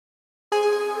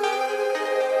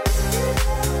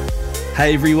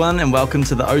Hey everyone, and welcome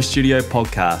to the O Studio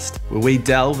podcast, where we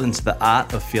delve into the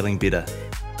art of feeling better.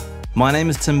 My name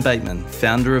is Tim Bateman,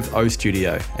 founder of O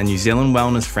Studio, a New Zealand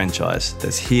wellness franchise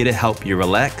that's here to help you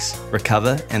relax,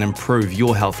 recover, and improve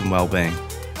your health and well-being.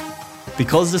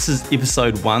 Because this is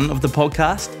episode 1 of the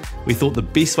podcast, we thought the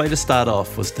best way to start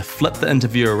off was to flip the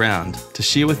interview around to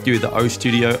share with you the O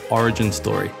Studio origin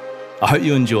story. I hope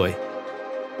you enjoy.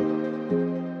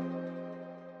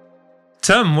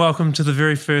 Tim, welcome to the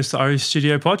very first O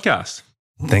Studio podcast.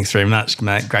 Thanks very much,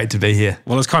 mate. Great to be here.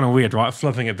 Well, it's kind of weird, right?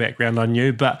 Flipping it background on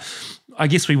you, but I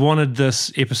guess we wanted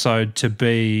this episode to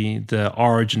be the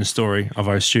origin story of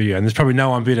O Studio, and there's probably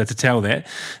no one better to tell that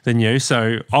than you.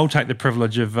 So I'll take the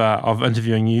privilege of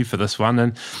interviewing you for this one.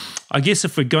 And I guess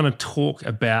if we're going to talk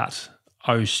about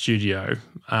O Studio,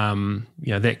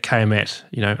 that came at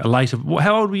a later.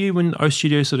 How old were you when O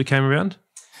Studio sort of came around?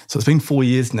 So it's been 4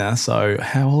 years now. So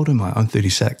how old am I? I'm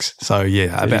 36. So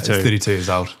yeah, 32. About 32 years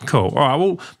old. Cool. All right.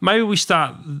 Well, maybe we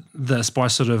start this by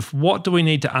sort of what do we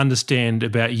need to understand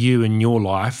about you and your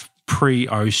life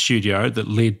pre-O Studio that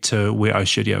led to where O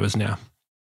Studio is now?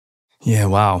 Yeah.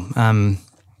 Wow.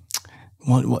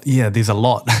 Yeah, there's a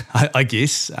lot, I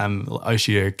guess. O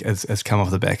Studio has come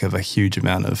off the back of a huge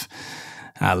amount of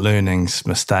learnings,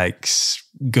 mistakes,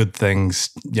 good things,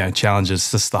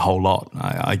 challenges, just the whole lot,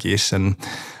 I guess. And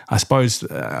I suppose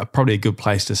probably a good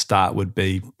place to start would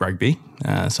be rugby.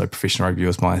 So professional rugby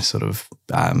was my sort of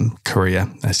career,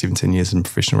 17 years in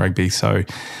professional rugby. So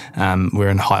I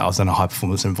was in a high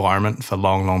performance environment for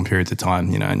long periods of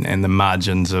time, and the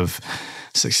margins of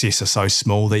success are so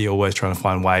small that you're always trying to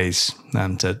find ways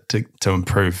to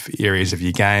improve areas of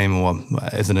your game or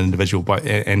as an individual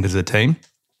and as a team.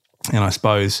 And I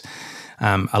suppose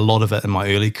a lot of it in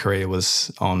my early career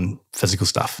was on physical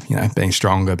stuff, being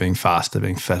stronger, being faster,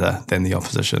 being fitter than the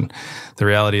opposition. The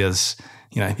reality is,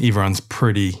 everyone's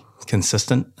pretty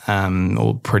consistent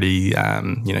or pretty,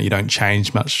 you don't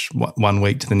change much one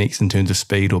week to the next in terms of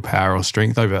speed or power or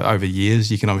strength. Over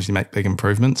years, you can obviously make big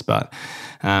improvements, but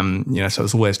so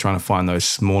it's always trying to find those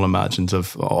smaller margins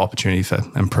of opportunity for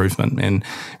improvement. And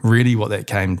really what that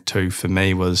came to for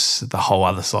me was the whole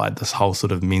other side, this whole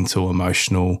sort of mental,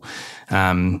 emotional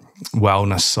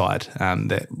wellness side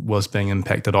that was being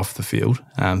impacted off the field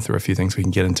through a few things we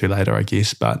can get into later, I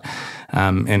guess. But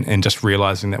and just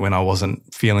realizing that when I wasn't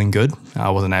feeling good, I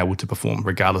wasn't able to perform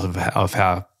regardless of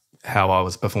how I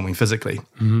was performing physically.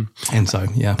 Mm-hmm. And so,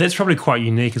 yeah. That's probably quite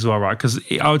unique as well, right? Because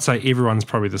I would say everyone's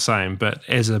probably the same, but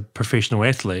as a professional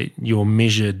athlete, your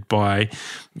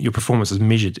performance is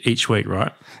measured each week,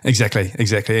 right? Exactly.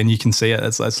 And you can see it.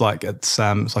 It's like a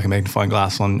magnifying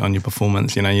glass on your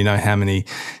performance. You know how many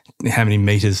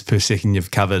meters per second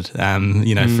you've covered,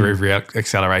 for every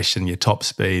acceleration, your top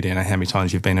speed, how many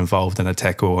times you've been involved in a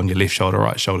tackle on your left shoulder,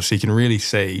 right shoulder. So you can really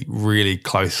see really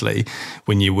closely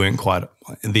when you weren't quite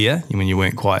there, when you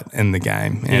weren't quite in the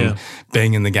game. And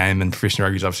being in the game in professional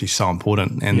rugby is obviously so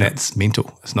important, and that's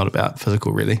mental. It's not about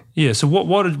physical, really. Yeah. So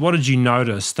what did you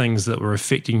notice, things that were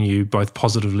affecting you both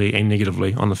positively and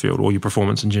negatively on the field, or your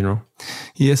performance in general?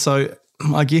 Yeah. So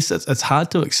I guess it's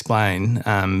hard to explain,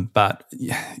 but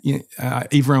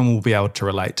everyone will be able to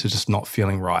relate to just not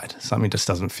feeling right. Something just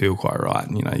doesn't feel quite right.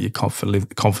 Your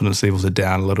confidence levels are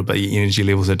down a little bit, your energy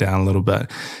levels are down a little bit,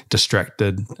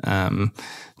 distracted,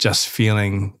 just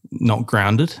feeling not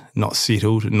grounded, not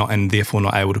settled, and therefore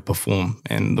not able to perform.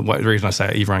 And the reason I say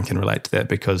everyone can relate to that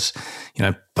because,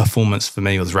 performance for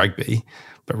me was rugby.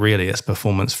 But really, it's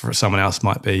performance for someone else.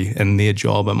 Might be in their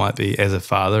job. It might be as a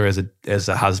father, as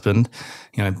a husband.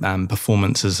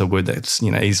 Performance is a word that's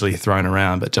easily thrown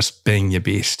around. But just being your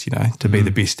best. To be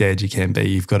the best dad you can be,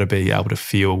 you've got to be able to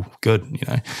feel good.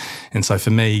 And so for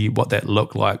me, what that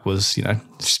looked like was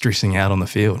stressing out on the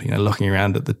field. Looking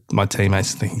around at my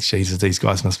teammates and thinking, Jesus, these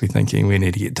guys must be thinking we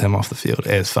need to get Tim off the field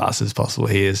as fast as possible.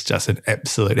 He is just an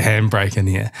absolute handbrake in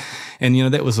here. And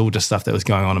that was all just stuff that was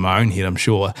going on in my own head. I'm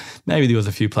sure maybe there was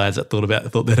a few players that thought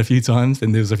that a few times,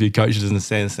 and there was a few coaches in the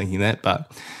stands thinking that,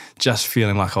 but just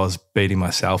feeling like I was beating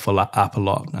myself up a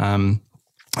lot.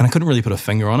 And I couldn't really put a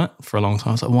finger on it for a long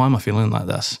time. I was like, why am I feeling like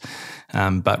this?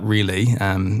 But really,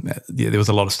 there was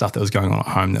a lot of stuff that was going on at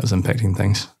home that was impacting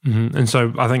things. Mm-hmm. And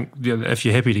so I think if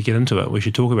you're happy to get into it, we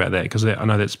should talk about that because I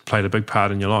know that's played a big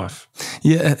part in your life.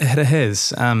 Yeah, it has.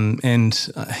 So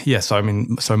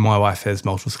my wife has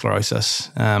multiple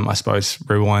sclerosis. I suppose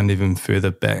rewind even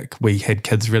further back, we had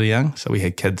kids really young. So we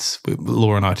had kids,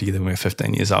 Laura and I together when we were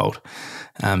 15 years old.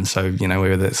 We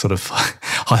were that sort of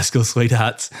high school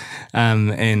sweethearts. We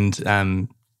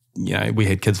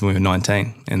had kids when we were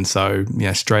 19. And so,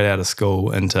 straight out of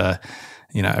school into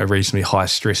a reasonably high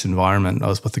stress environment. I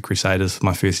was with the Crusaders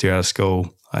my first year out of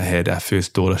school. I had our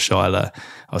first daughter, Shyla.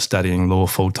 I was studying law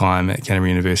full time at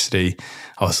Canterbury University.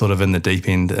 I was sort of in the deep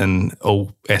end in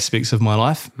all aspects of my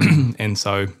life. And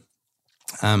so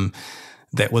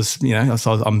that was,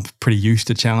 so I'm pretty used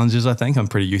to challenges, I think. I'm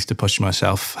pretty used to pushing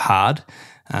myself hard.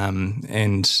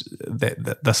 And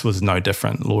this was no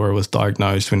different. Laura was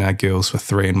diagnosed when our girls were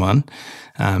 3 and 1,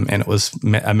 and it was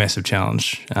a massive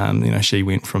challenge. She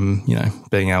went from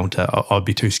being able to, I'd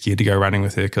be too scared to go running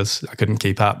with her because I couldn't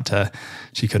keep up, to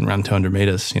she couldn't run 200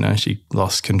 meters. She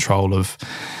lost control of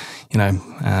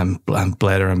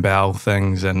bladder and bowel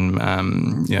things,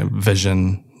 and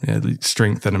vision.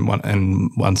 Strength in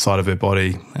one side of her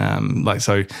body,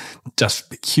 so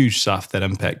just huge stuff that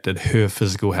impacted her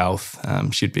physical health.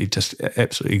 She'd be just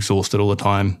absolutely exhausted all the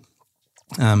time.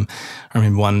 I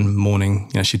remember one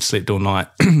morning, she'd slept all night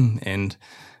and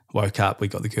woke up. We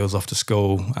got the girls off to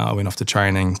school. I went off to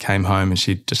training, came home, and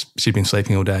she'd been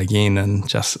sleeping all day again, and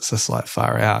it's just like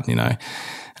far out.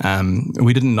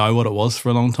 We didn't know what it was for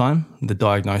a long time. The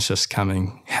diagnosis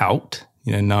coming helped.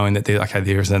 Knowing that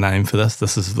there is a name for this.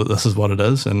 This is what it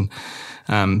is,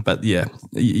 but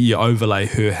you overlay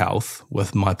her health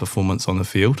with my performance on the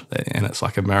field, and it's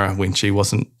like a mirror. When she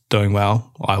wasn't doing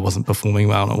well, I wasn't performing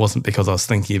well, and it wasn't because I was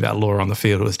thinking about Laura on the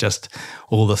field. It was just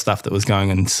all the stuff that was going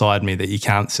inside me that you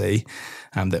can't see,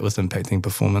 that was impacting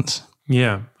performance.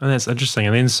 Yeah, and that's interesting.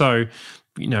 And then so,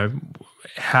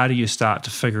 how do you start to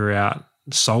figure out?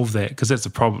 Solve that, because that's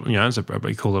a problem. It's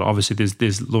we call it. Obviously,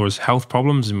 there's Laura's health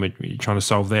problems, and we're trying to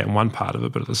solve that in one part of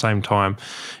it. But at the same time,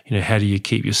 how do you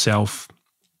keep yourself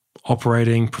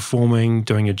operating, performing,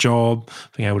 doing a job,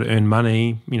 being able to earn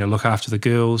money? Look after the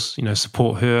girls.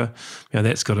 Support her.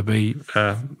 That's got to be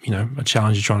a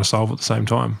challenge you're trying to solve at the same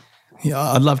time. Yeah,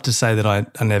 I'd love to say that I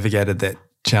navigated that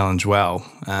challenge well.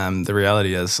 The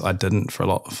reality is I didn't for a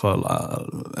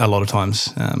lot of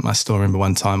times. I still remember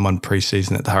one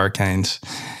pre-season at the Hurricanes,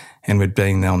 and we'd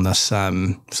been on this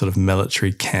sort of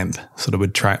military camp.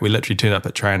 We literally turned up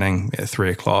at training at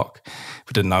 3:00.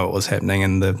 We didn't know what was happening,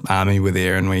 and the army were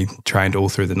there, and we trained all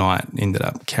through the night. Ended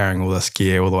up carrying all this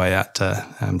gear all the way out to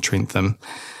Trentham,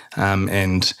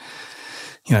 and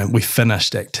we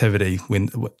finished activity when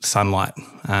sunlight,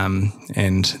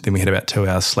 and then we had about 2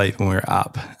 hours sleep when we were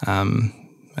up.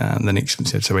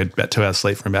 So we had about 2 hours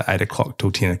sleep from about 8:00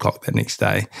 till 10:00 that next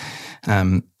day,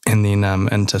 and then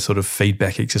into sort of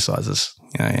feedback exercises,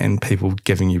 and people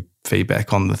giving you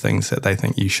feedback on the things that they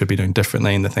think you should be doing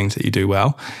differently and the things that you do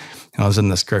well. And I was in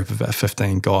this group of about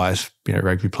 15 guys,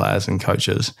 rugby players and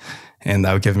coaches, and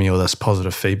they were giving me all this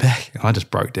positive feedback. And I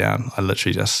just broke down. I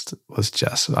literally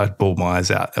I bawled my eyes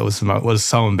out. It was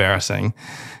so embarrassing.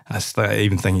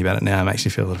 Even thinking about it now, it makes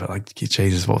you feel a little bit like,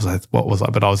 Jesus, what was I?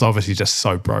 But I was obviously just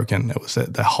so broken. It was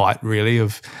at the height, really,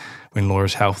 of when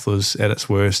Laura's health was at its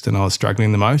worst and I was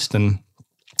struggling the most. And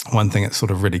one thing that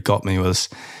sort of really got me was,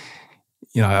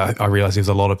 I realized there was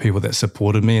a lot of people that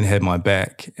supported me and had my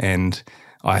back, and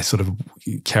I sort of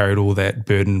carried all that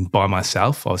burden by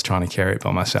myself. I was trying to carry it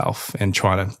by myself and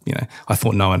trying to, I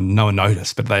thought no one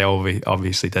noticed, but they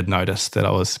obviously did notice that I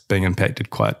was being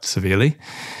impacted quite severely.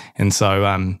 And so,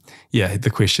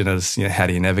 the question is, how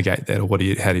do you navigate that, or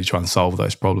how do you try and solve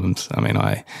those problems? I mean,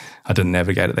 I didn't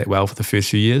navigate it that well for the first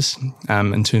few years.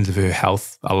 In terms of her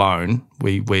health alone,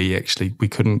 we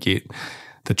couldn't get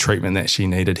the treatment that she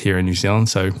needed here in New Zealand.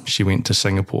 So she went to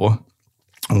Singapore.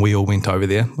 And we all went over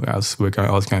there. I was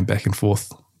going back and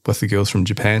forth with the girls from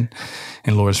Japan,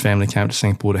 and Laura's family came to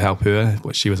Singapore to help her.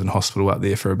 She was in hospital up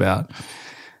there for about,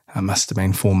 must have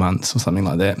been 4 months or something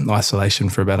like that, in isolation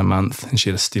for about a month, and she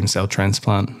had a stem cell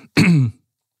transplant. And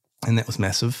that was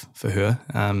massive for her.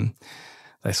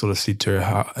 They sort of said to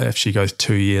her, if she goes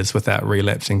 2 years without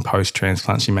relapsing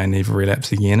post-transplant, she may never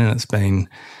relapse again, and it's been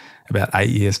about 8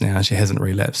 years now. She hasn't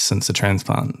relapsed since the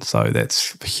transplant. So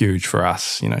that's huge for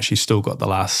us. She's still got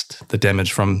the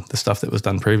damage from the stuff that was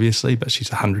done previously, but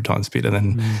she's 100 times better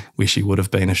than where she would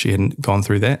have been if she hadn't gone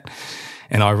through that.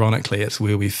 And ironically, it's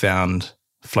where we found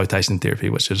flotation therapy,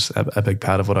 which is a big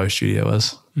part of what O Studio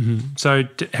is. Mm-hmm. So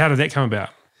how did that come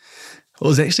about? Well,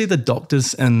 it was actually the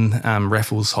doctors in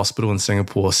Raffles Hospital in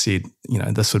Singapore said,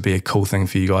 this would be a cool thing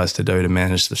for you guys to do to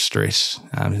manage the stress.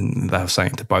 And they were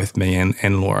saying to both me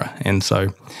and Laura. And so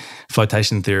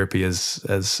flotation therapy is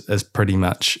pretty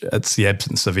much, it's the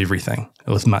absence of everything,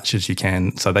 or as much as you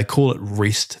can. So they call it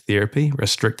REST therapy,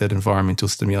 restricted environmental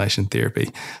stimulation therapy.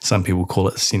 Some people call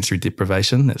it sensory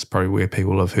deprivation. That's probably where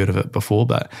people have heard of it before.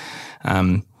 But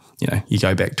you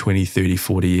go back 20, 30,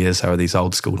 40 years, there were these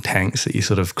old school tanks that you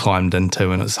sort of climbed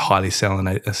into, and it was highly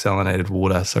salinated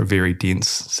water, so very dense,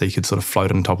 so you could sort of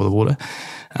float on top of the water.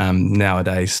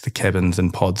 Nowadays, the cabins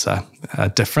and pods are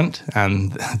different than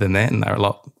that, and they're a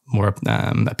lot more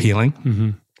appealing. Mm-hmm.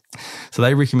 So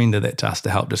they recommended that to us to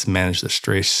help just manage the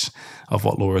stress of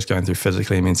what Laura was going through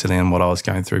physically and mentally, and what I was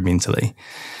going through mentally.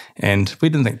 And we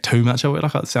didn't think too much of it.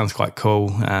 Like, it sounds quite cool.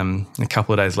 A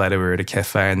couple of days later, we were at a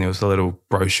cafe, and there was a little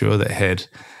brochure that had,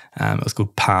 it was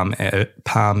called Palm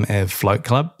Ave Float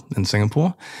Club in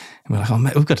Singapore. And we're like, oh,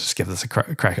 mate, we've got to just give this a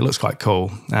crack. It looks quite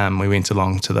cool. We went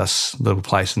along to this little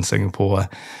place in Singapore.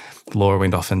 Laura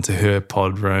went off into her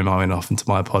pod room. I went off into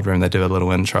my pod room. They do a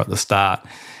little intro at the start.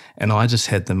 And I just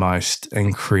had the most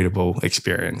incredible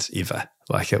experience ever.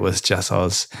 Like, it was just,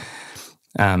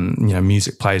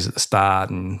 music plays at the start,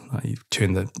 and you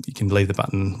can leave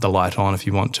the light on if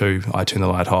you want to. I turn the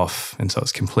light off, and so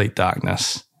it's complete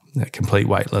darkness, complete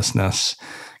weightlessness,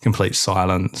 complete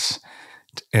silence.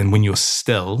 And when you're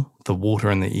still, the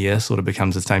water in the air sort of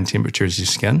becomes the same temperature as your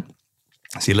skin.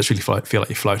 So you literally feel like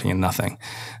you're floating in nothing.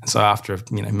 And so after,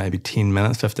 maybe 10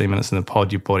 minutes, 15 minutes in the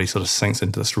pod, your body sort of sinks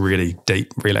into this really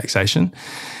deep relaxation.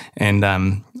 And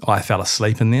I fell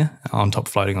asleep in there,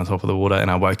 floating on top of the water,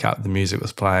 and I woke up, the music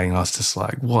was playing, and I was just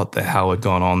like, what the hell had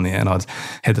gone on there? And I'd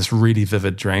had this really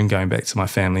vivid dream going back to my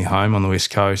family home on the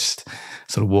West Coast,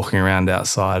 sort of walking around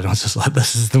outside, and I was just like,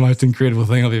 this is the most incredible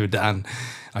thing I've ever done.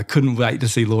 I couldn't wait to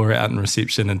see Laura out in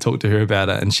reception and talk to her about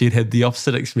it. And she'd had the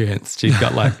opposite experience. She'd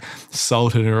got like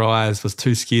salt in her eyes, was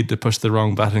too scared to push the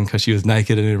wrong button because she was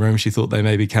naked in her room. She thought they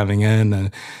may be coming in,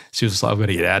 and she was just like, I've got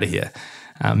to get out of here.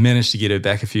 Managed to get her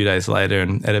back a few days later,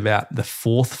 and at about the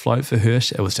fourth float for her,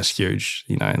 it was just huge.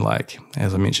 Like,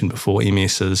 as I mentioned before,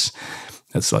 MS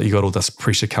it's like you got all this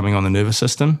pressure coming on the nervous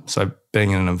system. So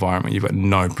being in an environment you've got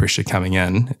no pressure coming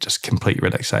in, just complete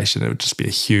relaxation, it would just be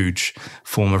a huge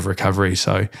form of recovery.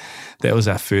 So that was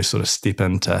our first sort of step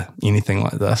into anything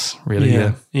like this, really.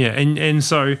 Yeah. And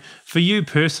so for you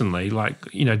personally,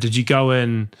 like, did you go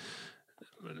in,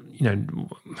 you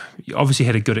obviously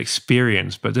had a good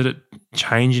experience, but did it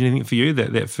change anything for you,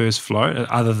 that first float,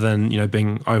 other than,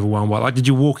 being overwhelmed by, like, did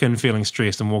you walk in feeling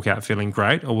stressed and walk out feeling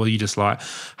great? Or were you just like,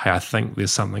 hey, I think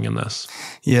there's something in this?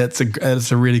 Yeah,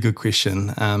 it's a really good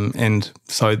question. And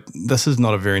so this is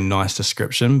not a very nice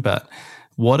description, but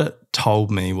what it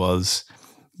told me was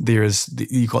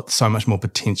you've got so much more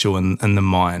potential in the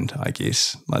mind, I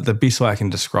guess. Like, the best way I can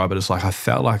describe it is like I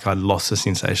felt like I lost the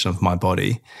sensation of my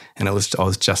body, and I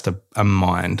was just a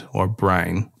mind or a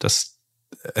brain just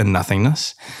in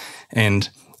nothingness. And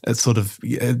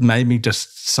it made me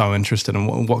just so interested in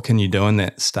what can you do in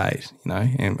that state,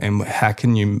 and how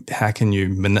can you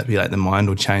manipulate the mind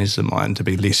or change the mind to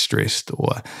be less stressed,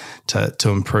 or to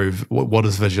improve. What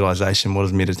is visualization? What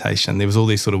is meditation? There was all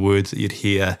these sort of words that you'd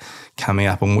hear coming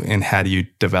up, and how do you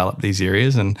develop these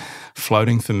areas? And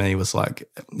floating for me was like,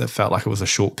 it felt like it was a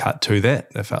shortcut to that.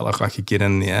 It felt like I could get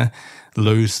in there,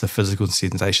 lose the physical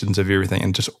sensations of everything,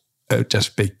 and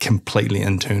just be completely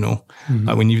internal. Mm-hmm.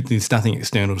 Like, there's nothing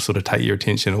external to sort of take your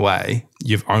attention away,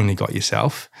 you've only got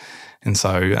yourself. And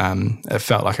so it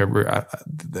felt like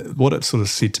what it sort of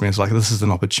said to me was like, this is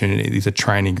an opportunity. There's a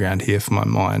training ground here for my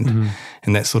mind. Mm-hmm.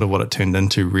 And that's sort of what it turned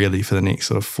into, really, for the next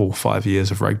sort of 4 or 5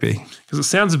 years of rugby. Because it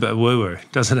sounds a bit woo-woo,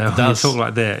 doesn't it? When you talk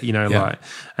like that, like,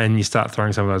 and you start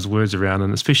throwing some of those words around,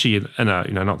 and especially in a,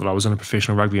 not that I was in a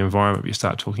professional rugby environment, but you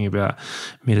start talking about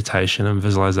meditation and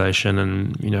visualization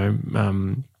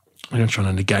and, trying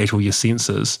to negate all your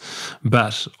senses.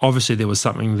 But obviously there was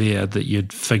something there that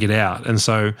you'd figured out. And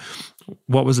so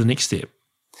what was the next step?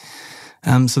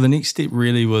 So the next step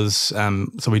really was, so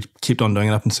we kept on doing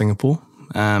it up in Singapore.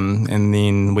 And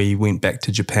then we went back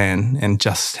to Japan, and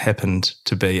just happened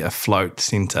to be a float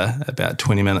centre about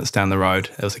 20 minutes down the road.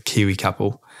 It was a Kiwi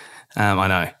couple. I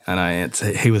know.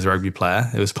 He was a rugby player.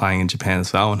 He was playing in Japan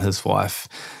as well, and his wife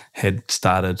had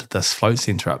started this float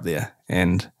centre up there.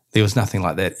 And there was nothing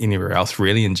like that anywhere else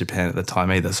really in Japan at the time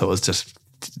either. So it was just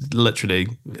literally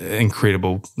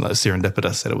incredible, like,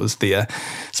 serendipitous that it was there.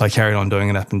 So I carried on doing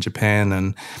it up in Japan,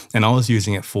 and I was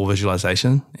using it for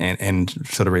visualization and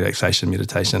sort of relaxation,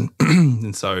 meditation.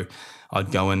 And so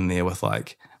I'd go in there with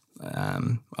like,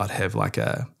 I'd have like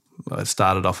it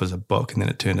started off as a book, and then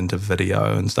it turned into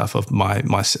video and stuff of my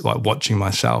like watching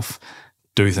myself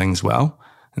do things well.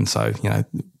 And so,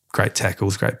 great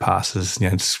tackles, great passes,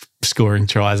 scoring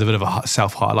tries, a bit of a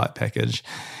self-highlight package.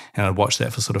 And I'd watch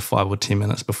that for sort of 5 or 10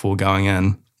 minutes before going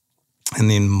in. And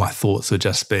then my thoughts would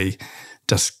just be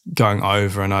going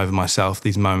over and over myself,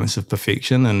 these moments of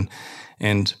perfection.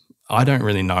 And I don't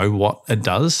really know what it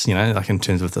does, like in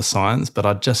terms of the science, but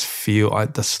I just feel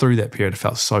through that period, I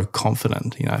felt so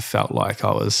confident. I felt like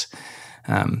I was,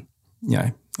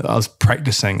 I was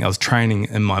practicing, I was training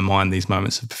in my mind these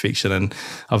moments of perfection, and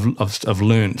I've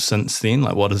learned since then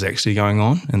like what is actually going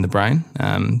on in the brain.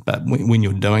 But when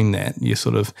you're doing that, you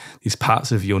sort of, these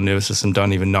parts of your nervous system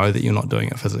don't even know that you're not doing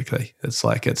it physically. It's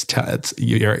like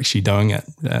you're actually doing it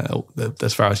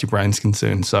as far as your brain's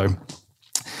concerned. So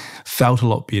felt a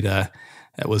lot better.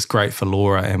 It was great for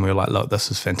Laura, and we were like, look,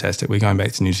 this is fantastic. We're going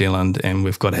back to New Zealand and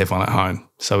we've got to have one at home.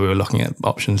 So we were looking at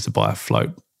options to buy a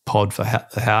float pod for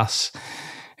the house.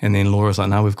 And then Laura was like,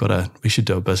 no, we should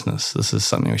do a business. This is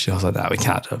something I was like, no, we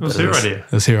can't do it. It was her idea.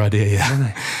 It was her idea, yeah.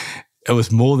 Really? It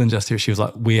was more than just her. She was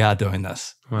like, we are doing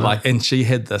this. Wow. And she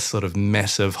had this sort of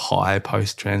massive high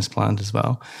post-transplant as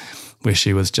well, where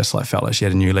she was just like, felt like she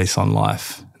had a new lease on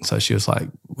life. And so she was like,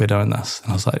 we're doing this.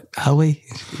 And I was like, are we?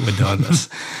 We're doing this.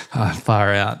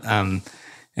 Far out.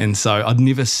 And so I'd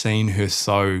never seen her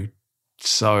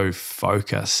so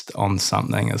focused on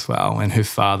something as well. And her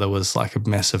father was like a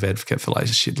massive advocate for like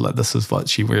this is what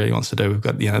she really wants to do. We've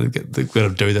got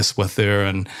to do this with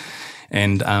her.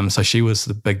 And so she was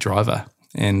the big driver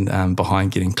and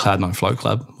behind getting Cloud9 Float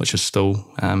Club, which is still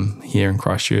here in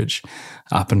Christchurch,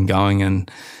 up and going. And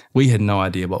we had no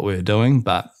idea what we were doing,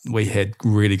 but we had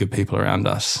really good people around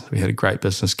us. We had a great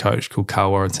business coach called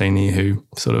Carl Waratini who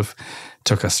sort of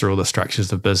took us through all the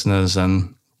structures of business.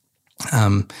 And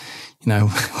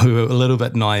we were a little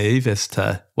bit naive as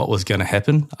to what was going to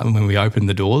happen when we opened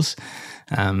the doors.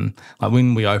 Like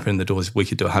when we opened the doors, we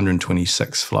could do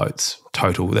 126 floats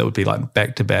total. That would be like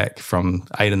back to back from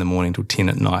 8 a.m. till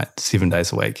 10 p.m, 7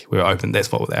 days a week. We were open.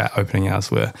 That's what our opening hours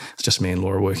were. It's just me and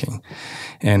Laura working.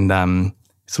 And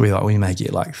so we may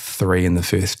get like 3 in the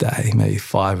first day, maybe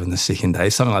 5 in the second day,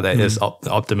 something like that is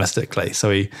optimistically. So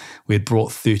we had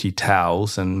brought 30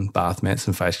 towels and bath mats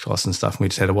and face cloths and stuff, and we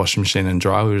just had a washing machine and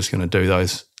dryer. We were just going to do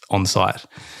those on site.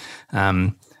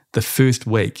 The first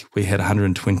week we had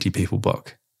 120 people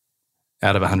book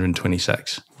out of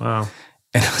 126. Wow.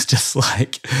 And it was just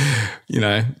like,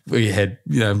 we had,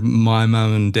 my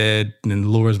mum and dad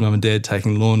and Laura's mum and dad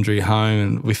taking laundry home,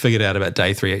 and we figured out about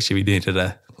day 3 actually we needed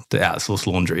to outsource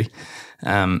laundry.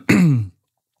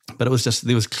 But it was just,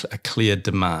 there was a clear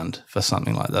demand for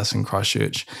something like this in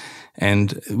Christchurch.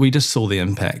 And we just saw the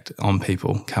impact on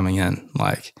people coming in.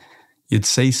 Like you'd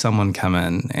see someone come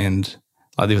in and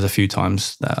like there was a few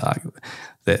times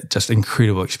that just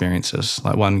incredible experiences.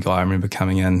 Like one guy I remember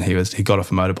coming in, he got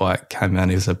off a motorbike, came in,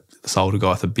 he was this older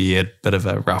guy with a beard, bit of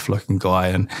a rough looking guy,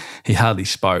 and he hardly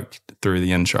spoke through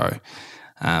the intro.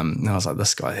 And I was like,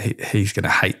 this guy, he's going to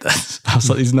hate this. I was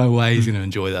like, there's no way he's going to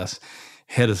enjoy this.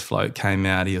 Had his float, came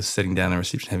out, he was sitting down in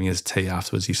reception having his tea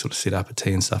afterwards. He sort of set up a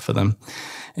tea and stuff for them.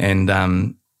 And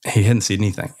he hadn't said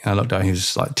anything. I looked down, he was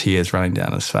just like tears running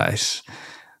down his face.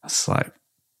 I was like,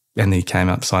 and then he came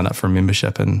up, signed up for a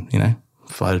membership and,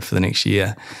 floated for the next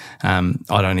year. I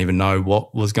don't even know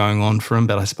what was going on for him,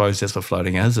 but I suppose that's what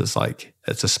floating is. It's like,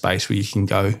 it's a space where you can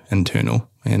go internal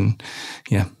and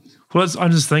yeah. Well,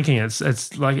 I'm just thinking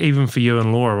it's like even for you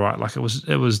and Laura, right? Like it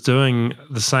was doing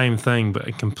the same thing, but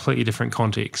in completely different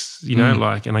contexts,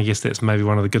 like, and I guess that's maybe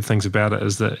one of the good things about it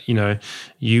is that,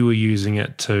 you were using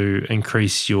it to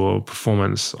increase your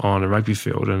performance on a rugby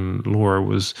field and Laura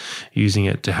was using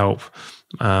it to help,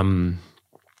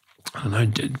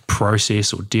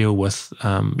 process or deal with,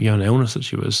 an illness that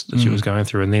she was going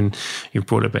through. And then you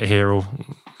brought it back here, or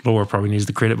Laura probably needs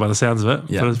the credit by the sounds of it.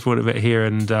 Yeah. But it's brought it back here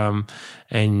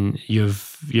and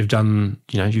you've done,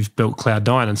 you've built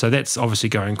Cloud9. And so that's obviously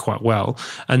going quite well.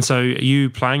 And so are you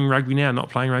playing rugby now, not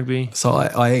playing rugby? So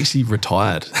I actually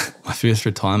retired, my first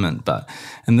retirement,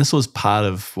 and this was part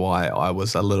of why I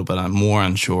was a little bit more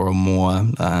unsure or more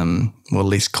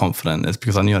less confident, is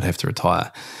because I knew I'd have to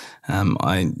retire.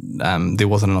 There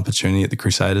wasn't an opportunity at the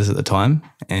Crusaders at the time,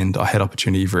 and I had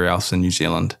opportunity everywhere else in New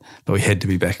Zealand, but we had to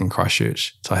be back in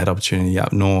Christchurch. So I had opportunity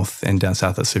up north and down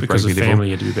south at Super Rugby level. Because the family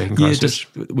had to be back in Christchurch.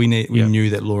 Yeah, we knew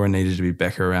that Laura needed to be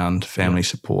back around family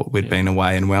support. We'd been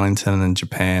away in Wellington and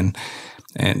Japan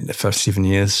and for 7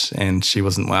 years, and she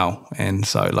wasn't well, and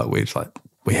so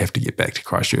we have to get back to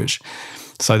Christchurch.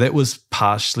 So that was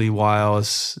partially why I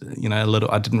was,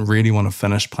 I didn't really want to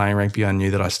finish playing rugby. I knew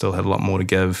that I still had a lot more to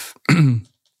give,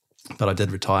 but I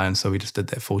did retire, and so we just did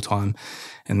that full time.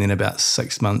 And then about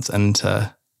 6 months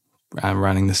into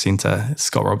running the centre,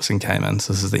 Scott Robertson came in.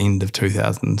 So this is the end of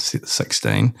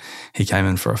 2016. He came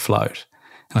in for a float,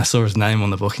 and I saw his name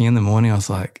on the booking in the morning. I was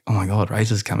like, oh my God,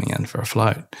 Razor's coming in for a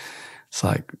float. It's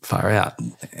like far out.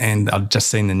 And I'd just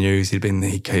seen the news. He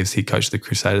was head coach of the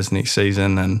Crusaders next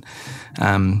season.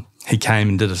 And he came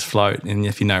and did his float. And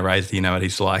if you know Razor, you know what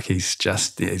he's like. He's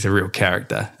a real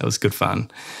character. It was good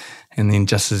fun. And then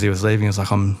just as he was leaving, he was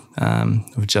like,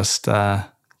 we've just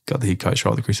got the head coach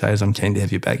role at the Crusaders. I'm keen to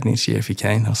have you back next year if you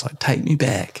can. I was like, take me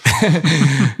back.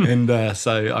 And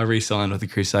so I re-signed with the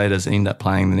Crusaders, ended up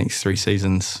playing the next 3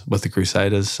 seasons with the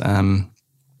Crusaders,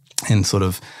 and sort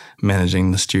of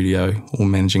managing the studio or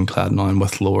managing Cloud9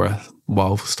 with Laura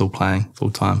while still playing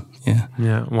full time. Yeah.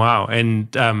 Yeah. Wow.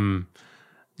 And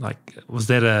was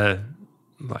that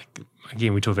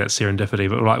again, we talk about serendipity,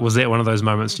 but was that one of those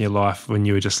moments in your life when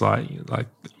you were just like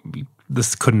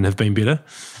this couldn't have been better?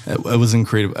 It was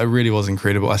incredible. It really was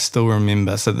incredible. I still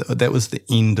remember. So that was the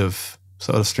end of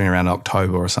sort of around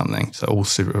October or something. So all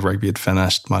Super Rugby had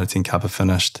finished, Mitre 10 Cup had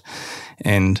finished,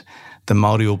 and the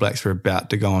Māori All Blacks were about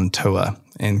to go on tour.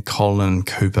 And Colin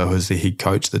Cooper, who was the head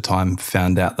coach at the time,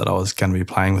 found out that I was going to be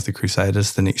playing with the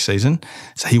Crusaders the next season.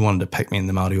 So he wanted to pick me in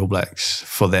the Māori All Blacks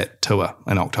for that tour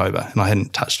in October. And I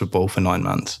hadn't touched a ball for 9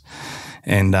 months.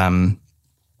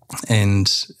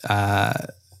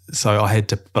 So I had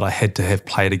to have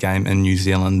played a game in New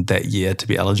Zealand that year to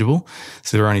be eligible.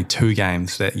 So there were only 2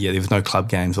 games that year. There was no club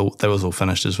games. That was all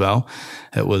finished as well.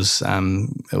 It was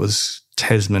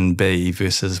Tasman B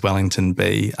versus Wellington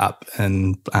B up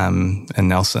in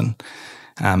Nelson,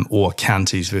 or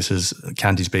Counties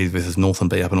B versus Northern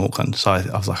B up in Auckland. So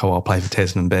I was like, I'll play for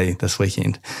Tasman B this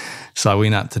weekend. So I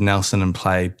went up to Nelson and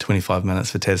played 25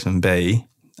 minutes for Tasman B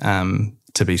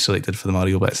to be selected for the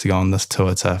Māori All Blacks to go on this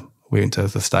tour. We went to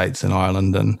the States and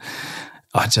Ireland, and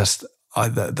I just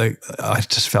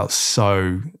felt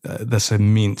so this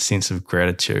immense sense of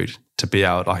gratitude to be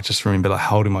out. I just remember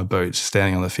holding my boots,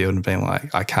 standing on the field and being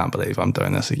like, I can't believe I'm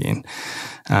doing this again.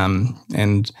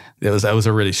 And it was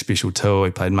a really special tour.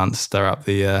 We played Munster up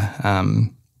there.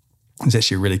 It was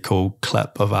actually a really cool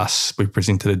clip of us. We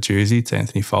presented a jersey to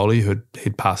Anthony Foley, who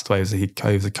had passed away as the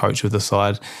coach of the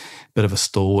side, bit of a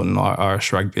stall in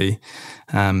Irish rugby.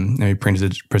 And we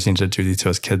presented a jersey to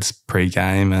his kids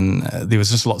pre-game, and there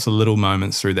was just lots of little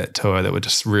moments through that tour that were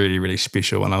just really, really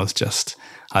special. And I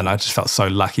just felt so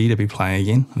lucky to be playing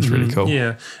again. It was really cool.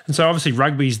 Yeah. And so obviously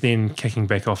rugby's then kicking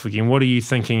back off again. What are you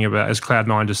thinking about? Is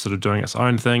Cloud9 just sort of doing its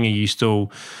own thing?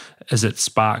 Is it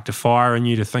sparked a fire in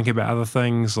you to think about other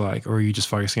things, or are you just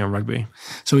focusing on rugby?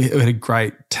 So we had a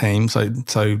great team. So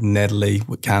Natalie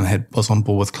was on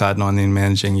board with Cloud9 then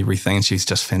managing everything, and she's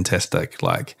just fantastic.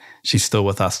 She's still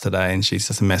with us today, and she's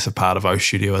just a massive part of O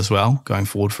Studio as well going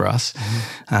forward for us.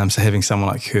 So having someone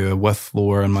like her with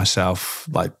Laura and myself,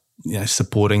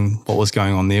 supporting what was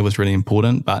going on there was really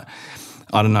important. But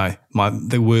I don't know,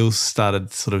 the wheels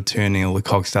started sort of turning, or the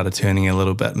cogs started turning a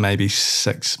little bit, maybe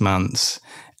 6 months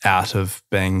out of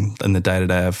being in the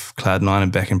day-to-day of Cloud9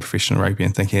 and back in professional rugby,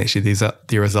 and thinking actually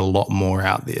there is a lot more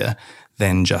out there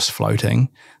than just floating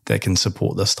that can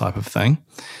support this type of thing.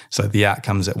 So the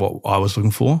outcomes that what I was looking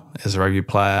for as a rugby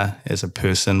player, as a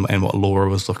person, and what Laura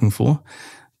was looking for,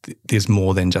 there's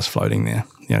more than just floating there.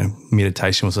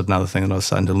 Meditation was another thing that I was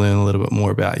starting to learn a little bit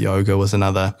more about. Yoga was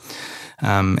another.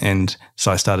 And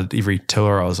so I started every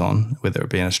tour I was on, whether it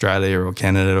be in Australia or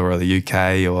Canada or the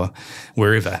UK or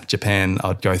wherever, Japan,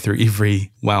 I'd go through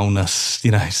every wellness,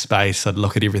 space. I'd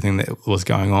look at everything that was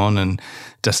going on and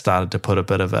just started to put a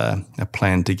bit of a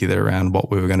plan together around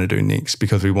what we were going to do next,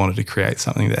 because we wanted to create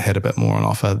something that had a bit more on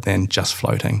offer than just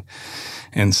floating.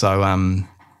 And so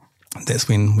that's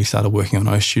when we started working on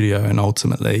O Studio, and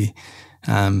ultimately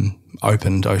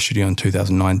opened O Studio in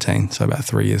 2019, so about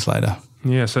 3 years later.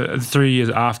 Yeah, so 3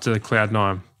 years after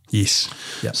Cloud9. Yes.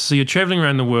 Yep. So you're traveling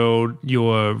around the world,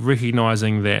 you're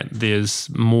recognizing that there's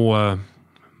more,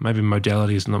 maybe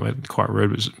modalities, not quite rude,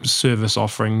 but service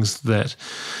offerings that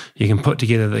you can put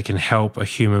together that can help a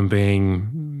human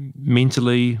being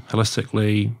mentally,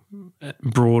 holistically,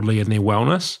 broadly in their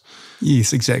wellness.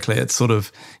 Yes, exactly. It's sort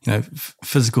of,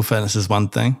 physical fitness is one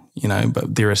thing,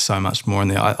 but there is so much more in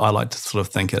there. I like to sort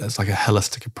of think it's like a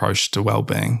holistic approach to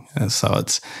well-being. And so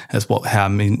it's how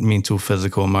mental,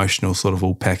 physical, emotional sort of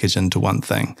all package into one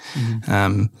thing.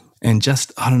 And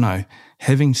just, I don't know,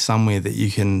 having somewhere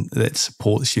that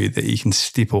supports you, that you can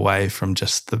step away from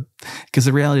just because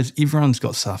the reality is everyone's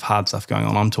got hard stuff going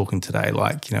on. I'm talking today,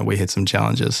 we had some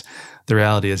challenges. The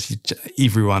reality is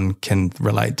everyone can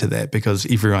relate to that, because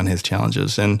everyone has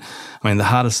challenges. And I mean, the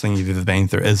hardest thing you've ever been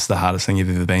through is the hardest thing you've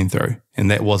ever been through.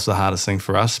 And that was the hardest thing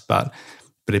for us. But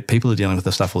people are dealing with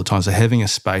this stuff all the time. So having a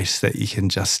space that you can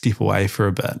just step away for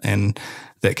a bit and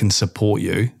that can support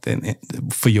you then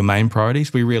for your main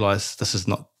priorities. We realise this is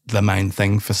not the main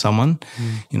thing for someone.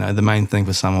 The main thing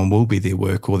for someone will be their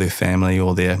work or their family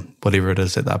or their whatever it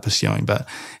is that they're pursuing. But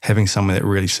having someone that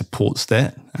really supports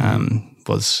that,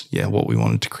 was what we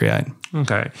wanted to create.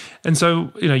 Okay. And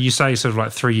so, you say sort of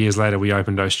like 3 years later we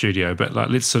opened O Studio, but like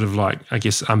let's sort of like, I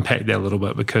guess, unpack that a little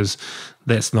bit, because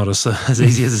that's not as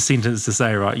easy as a sentence to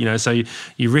say, right? So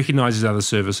you recognize these other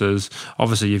services.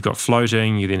 Obviously, you've got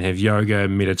floating, you then have yoga,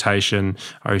 meditation.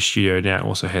 O Studio now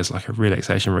also has like a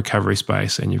relaxation recovery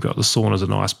space, and you've got the saunas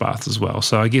and ice baths as well.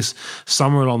 So I guess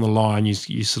somewhere along the line, you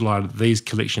decided these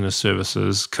collection of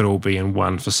services could all be in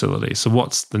one facility. So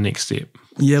what's the next step?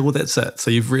 Yeah, well, that's it. So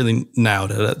you've really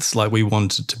nailed it. It's like we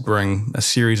wanted to bring a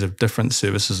series of different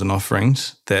services and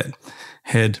offerings that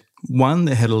had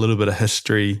a little bit of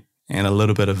history and a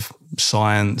little bit of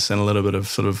science and a little bit of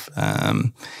sort of,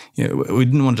 we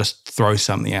didn't want to just throw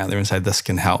something out there and say this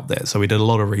can help that. So we did a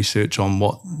lot of research on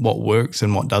what works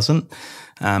and what doesn't.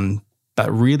 But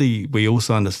really, we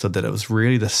also understood that it was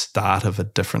really the start of a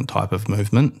different type of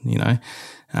movement,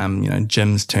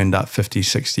 gyms turned up 50,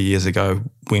 60 years ago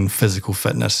when physical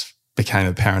fitness became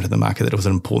apparent in the market that it was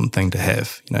an important thing to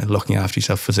have. Looking after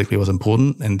yourself physically was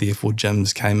important, and therefore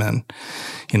gyms came in.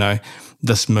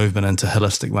 This movement into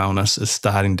holistic wellness is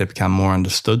starting to become more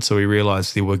understood. So we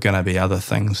realized there were going to be other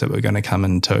things that were going to come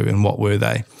into, and what were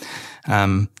they?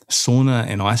 Sauna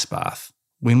and ice bath,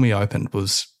 when we opened,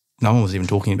 no one was even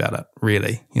talking about it,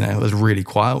 really. It was really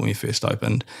quiet when we first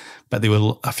opened, but there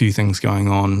were a few things going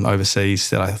on overseas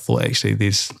that I thought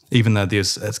actually even though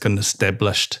it's got an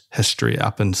established history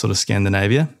up in sort of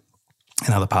Scandinavia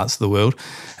and other parts of the world,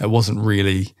 it wasn't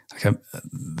really,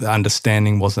 the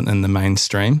understanding wasn't in the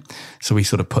mainstream. So we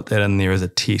sort of put that in there as a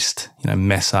test.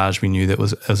 Massage, we knew that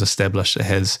was established. It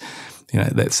has,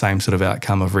 that same sort of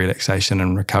outcome of relaxation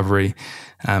and recovery.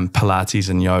 Pilates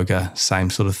and yoga, same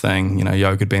sort of thing.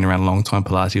 Yoga had been around a long time.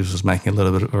 Pilates was making a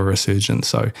little bit of a resurgence.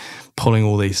 So pulling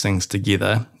all these things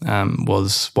together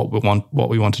was what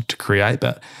we wanted to create.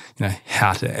 But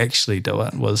how to actually do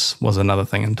it was another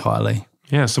thing entirely.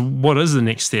 Yeah. So what is the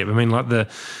next step? I mean, like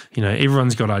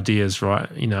everyone's got ideas, right?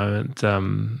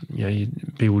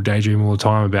 People daydream all the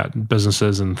time about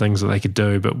businesses and things that they could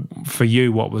do. But for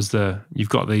you, you've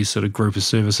got these sort of group of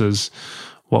services.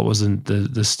 What was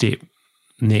the step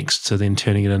next to then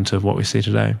turning it into what we see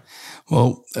today?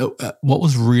 Well, what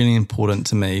was really important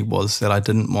to me was that I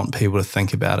didn't want people to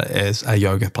think about it as a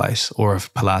yoga place or a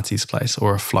Pilates place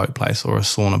or a float place or a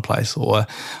sauna place, or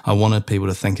I wanted people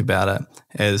to think about it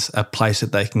as a place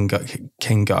that they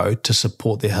can go to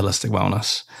support their holistic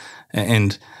wellness.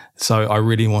 And so I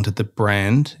really wanted the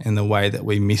brand and the way that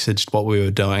we messaged what we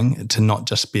were doing to not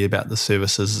just be about the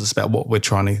services, it's about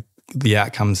the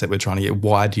outcomes that we're trying to get.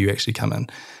 Why do you actually come in?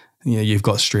 You've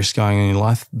got stress going on in your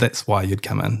life. That's why you'd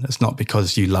come in. It's not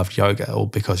because you loved yoga or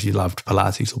because you loved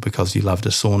Pilates or because you loved a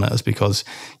sauna. It's because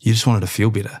you just wanted to feel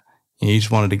better. You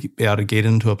just wanted to be able to get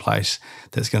into a place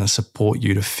that's going to support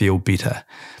you to feel better.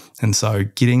 And so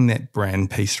getting that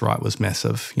brand piece right was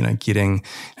massive. Getting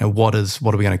what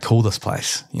are we going to call this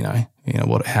place? How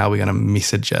are we going to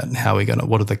message it?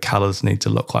 What do the colours need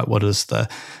to look like? What does the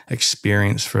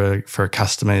experience for a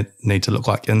customer need to look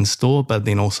like in store, but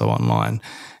then also online?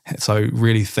 So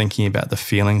really thinking about the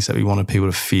feelings that we wanted people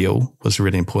to feel was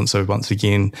really important. So once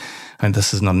again, and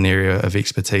this is not an area of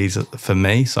expertise for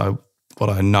me, so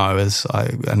what I know is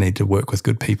I need to work with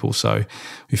good people. So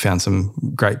we found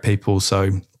some great people. So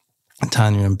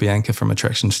Tanya and Bianca from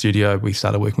Attraction Studio, we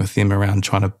started working with them around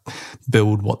trying to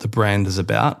build what the brand is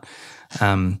about.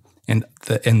 And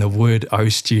the word O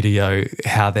Studio,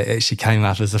 how that actually came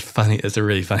up is a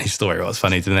really funny story. Well, it's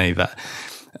funny to me, but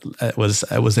it was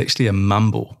actually a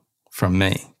mumble from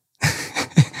me.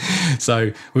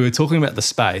 So we were talking about the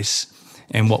space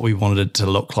and what we wanted it to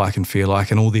look like and feel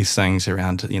like, and all these things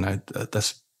around,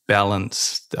 this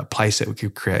balance, a place that we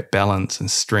could create balance and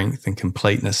strength and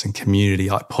completeness and community,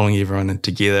 like pulling everyone in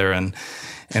together. And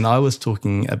I was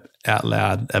talking out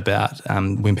loud about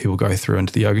when people go through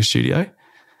into the yoga studio.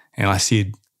 And I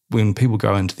said, when people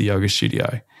go into the yoga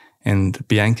studio, and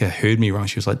Bianca heard me wrong,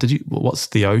 she was like, what's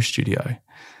the O Studio?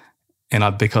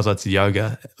 And because it's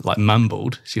yoga,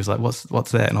 mumbled, she was like, what's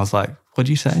that? And I was like, what did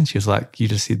you say? And she was like, you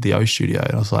just said the O Studio.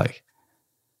 And I was like,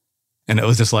 and it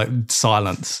was just like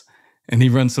silence. And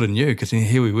everyone sort of knew, because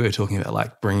here we were talking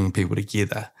about bringing people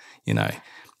together,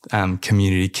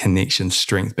 community, connection,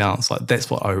 strength, balance.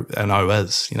 That's what an O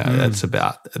is, It's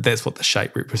about, that's what the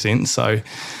shape represents. So it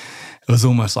was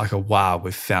almost like wow,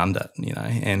 we've found it,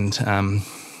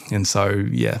 And so,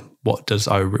 what does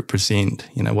O represent?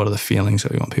 What are the feelings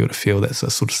that we want people to feel? That's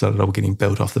sort of started all getting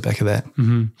built off the back of that.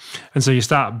 Mm-hmm. And so you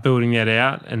start building that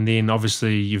out, and then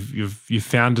obviously you've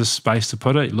found a space to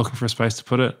put it. You're looking for a space to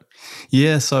put it.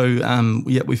 Yeah, so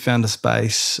we found a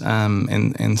space,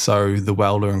 and so the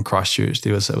Welder in Christchurch,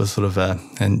 it was sort of a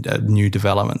new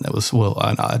development that was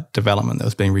a development that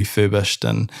was being refurbished,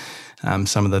 and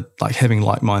some of the having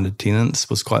like-minded tenants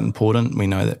was quite important. We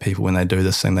know that people, when they do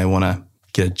this thing, they want to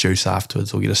get a juice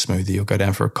afterwards, or get a smoothie, or go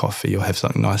down for a coffee, or have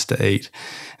something nice to eat.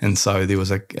 And so there was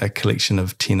a collection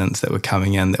of tenants that were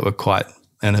coming in that were quite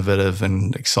innovative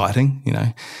and exciting,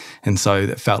 and so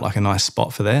it felt like a nice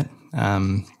spot for that.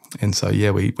 And so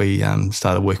we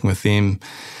started working with them,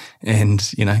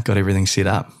 and got everything set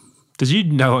up. Did you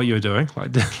know what you were doing?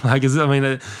 Not that.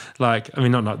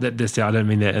 This. I don't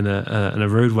mean that in a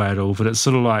rude way at all. But it's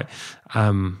sort of like,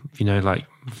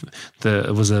 it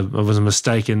was a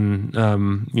mistaken.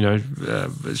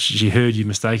 She heard you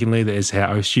mistakenly. That is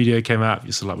how O Studio came up.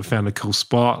 You sort of we found a cool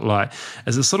spot.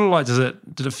 Is it sort of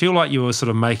did it feel like you were sort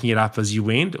of making it up as you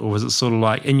went, or was it sort of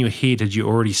like in your head had you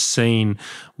already seen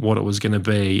what it was going to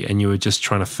be, and you were just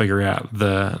trying to figure out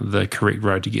the correct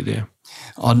road to get there?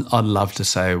 I'd love to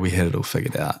say we had it all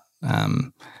figured out,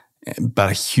 but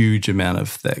a huge amount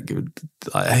of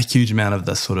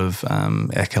the sort of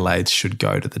accolades should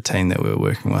go to the team that we were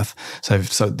working with. So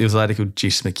there was a lady called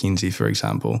Jess McKenzie, for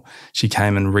example. She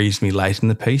came in reasonably late in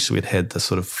the piece. We'd had the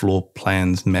sort of floor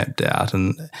plans mapped out,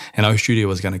 and O Studio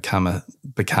was going to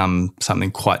become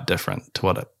something quite different to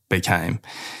what it became,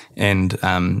 and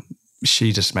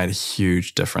she just made a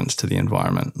huge difference to the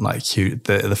environment,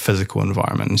 the physical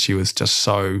environment. And she was just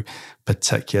so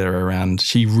particular around,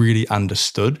 she really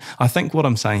understood. I think what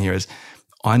I'm saying here is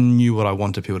I knew what I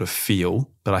wanted people to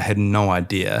feel, but I had no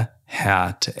idea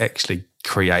how to actually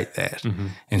create that. Mm-hmm.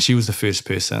 And she was the first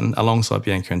person, alongside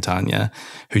Bianca and Tanya,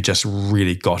 who just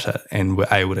really got it and were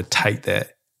able to take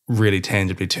that, really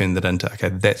tangibly turn that into, okay,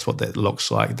 that's what that looks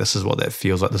like. This is what that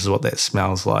feels like. This is what that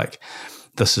smells like.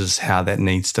 This is how that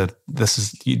needs to,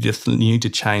 you need to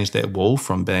change that wall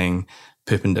from being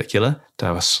perpendicular to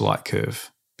have a slight curve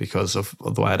because of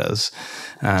the way it is.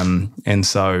 And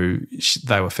so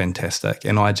they were fantastic.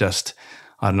 And I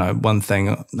don't know, one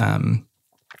thing,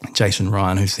 Jason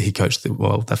Ryan, who's the head coach,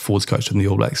 the forwards coach of the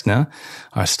All Blacks now,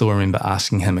 I still remember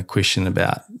asking him a question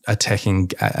about attacking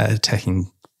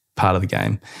part of the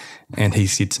game. And he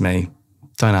said to me,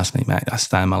 "Don't ask me, mate, I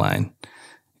stay in my lane."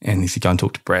 And he said, "Go and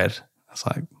talk to Brad." I was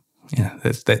like,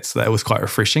 that was quite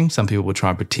refreshing. Some people would try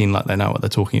and pretend like they know what they're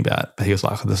talking about, but he was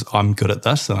like, "I'm good at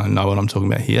this and I know what I'm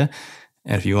talking about here.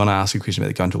 And if you want to ask a question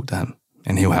about it, go and talk to him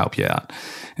and he'll help you out."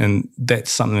 And that's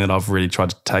something that I've really tried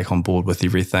to take on board with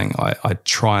everything. I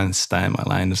try and stay in my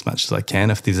lane as much as I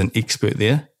can. If there's an expert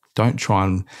there, don't try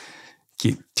and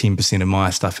get 10% of my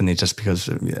stuff in there just because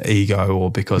of ego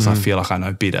or because I feel like I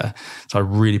know better. So I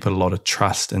really put a lot of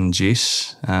trust in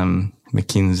Jess,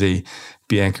 McKenzie,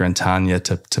 Bianca and Tanya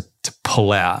to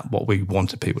pull out what we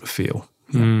wanted people to feel.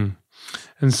 And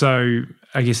so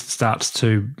I guess it starts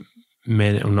to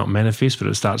not manifest, but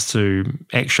it starts to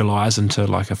actualize into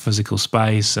like a physical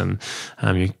space. And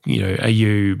where are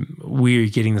you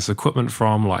getting this equipment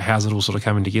from? Like, how's it all sort of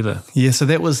coming together? Yeah, so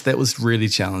that was really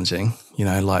challenging.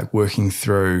 Like working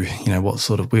through, what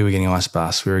sort of, where we're getting ice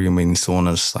baths, where we're getting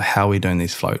saunas, like how are we doing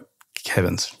these float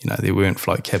cabins? There weren't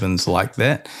float cabins like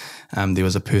that. There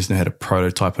was a person who had a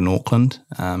prototype in Auckland,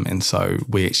 and so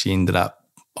we actually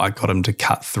I got him to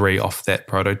cut 3 off that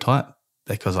prototype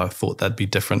because I thought they'd be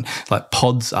different. Like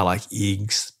pods are like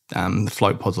eggs, the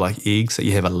float pods are like eggs that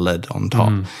you have a lid on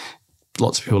top.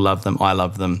 Lots of people love them, I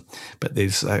love them, but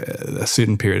there's a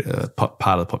certain part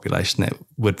of the population that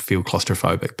would feel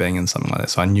claustrophobic being in something like that.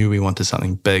 So I knew we wanted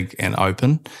something big and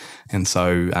open, and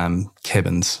so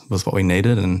cabins was what we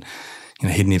needed. And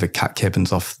he'd never cut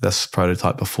cabins off this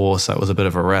prototype before, so it was a bit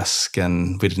of a risk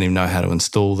and we didn't even know how to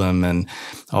install them. And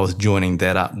I was joining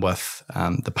that up with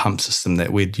the pump system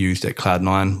that we'd used at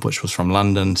Cloud9, which was from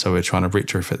London, so we're trying to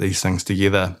retrofit these things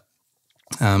together.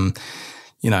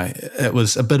 It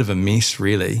was a bit of a mess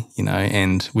really,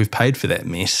 and we've paid for that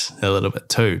mess a little bit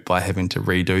too by having to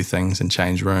redo things and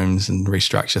change rooms and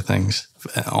restructure things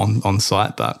on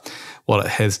site. But what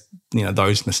it has,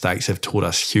 those mistakes have taught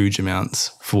us huge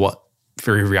amounts for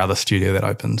every other studio that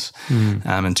opens,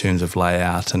 in terms of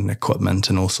layout and equipment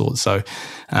and all sorts. So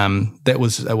it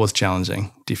was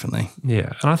challenging, definitely.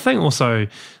 Yeah, and I think also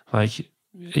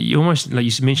you almost, like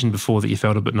you mentioned before, that you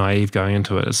felt a bit naive going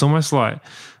into it. It's almost like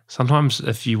sometimes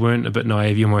if you weren't a bit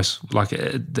naive, you almost like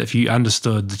if you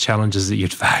understood the challenges that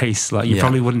you'd face, like you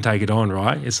probably wouldn't take it on,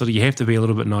 right? It's sort of, you have to be a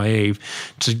little bit naive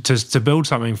to build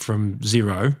something from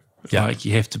zero. Yeah. Like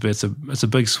you have to be. It's a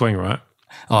big swing, right?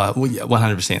 Oh, well, yeah,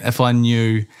 100%. If I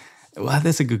knew, well,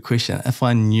 that's a good question. If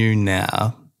I knew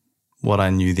now what I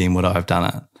knew then, would I have done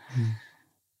it?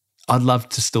 I'd love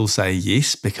to still say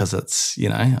yes, because it's,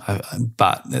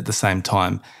 but at the same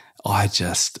time, I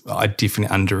definitely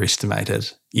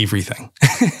underestimated everything.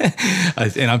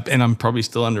 and I'm probably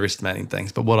still underestimating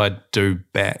things. But what I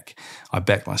back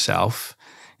myself,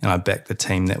 and I back the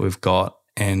team that we've got,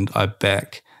 and I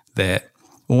back that.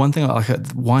 Well, one thing,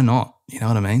 why not? You know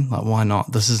what I mean? Like, why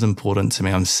not? This is important to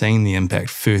me. I'm seeing the impact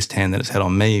firsthand that it's had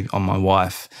on me, on my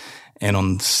wife, and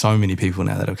on so many people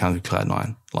now that have come to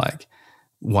Cloud9. Like,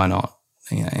 why not?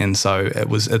 And so it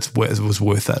was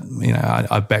worth it.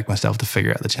 I backed myself to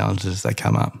figure out the challenges as they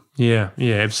come up. Yeah,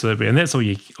 absolutely. And that's all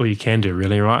you can do,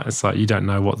 really, right? It's like you don't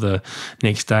know what the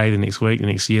next day, the next week, the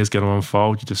next year is going to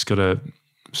unfold. You just got to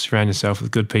surround yourself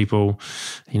with good people,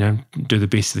 do the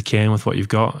best you can with what you've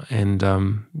got, and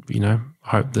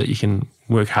hope that you can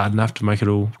work hard enough to make it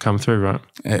all come through, right?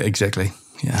 Exactly.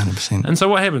 Yeah, 100%. And so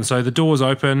what happened? So the doors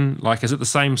open, like, is it the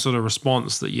same sort of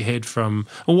response that you had from,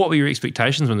 or what were your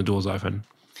expectations when the doors open?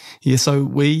 Yeah, so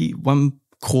one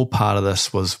core part of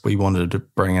this was we wanted to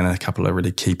bring in a couple of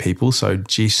really key people. So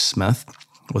Jess Smith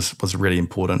was really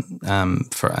important.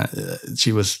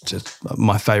 She was just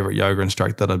my favourite yoga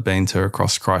instructor that I'd been to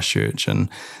across Christchurch, and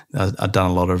I'd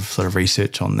done a lot of sort of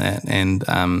research on that. And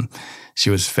she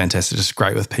was fantastic, just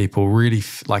great with people. Really,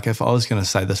 like, if I was going to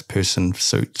say this person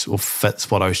suits or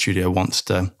fits what O Studio wants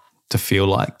to feel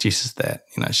like, Jess is that.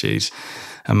 She's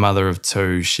a mother of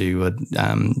two. She's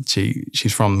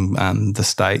from the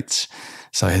States.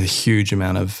 So has a huge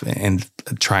amount of, and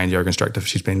a trained yoga instructor.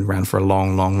 She's been around for a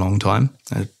long, long, long time.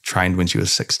 Trained when she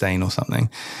was 16 or something,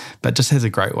 but just has a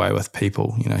great way with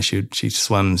people. She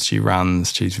swims, she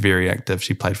runs, she's very active.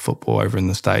 She played football over in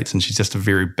the States, and she's just a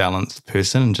very balanced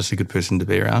person and just a good person to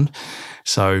be around.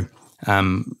 So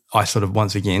I sort of,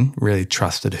 once again, really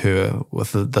trusted her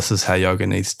with this is how yoga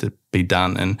needs to be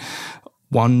done. And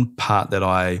one part that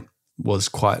I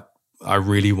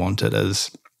really wanted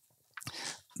is,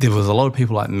 there was a lot of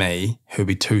people like me who'd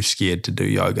be too scared to do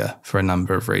yoga for a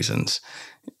number of reasons,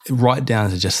 right down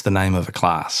to just the name of a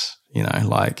class,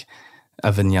 like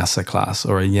a vinyasa class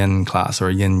or a yin class or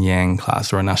a yin yang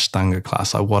class or an ashtanga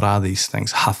class. Like, what are these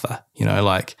things? Hatha,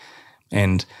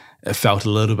 and it felt a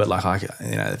little bit like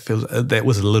that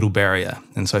was a little barrier.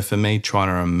 And so for me, trying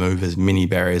to remove as many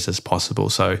barriers as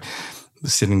possible. So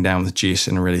sitting down with Jess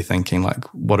and really thinking, like,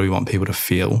 what do we want people to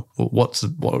feel? What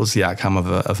was the outcome of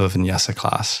a vinyasa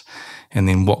class? And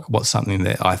then what's something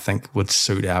that I think would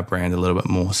suit our brand a little bit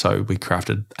more? So we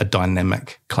crafted a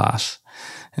dynamic class.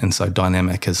 And so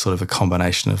dynamic is sort of a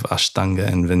combination of ashtanga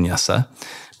and vinyasa,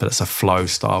 but it's a flow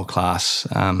style class.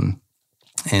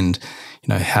 And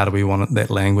how do we want that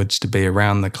language to be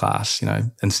around the class?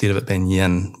 Instead of it being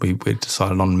yin, we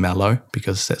decided on mellow,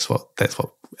 because that's what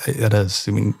it is.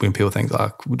 When people think,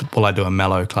 will I do a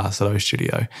mellow class at O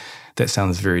Studio? That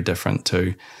sounds very different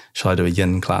to, shall I do a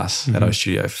yin class at O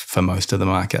Studio for most of the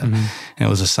market? And it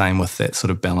was the same with that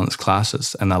sort of balance class.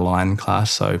 It's an aligned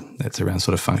class, so that's around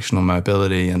sort of functional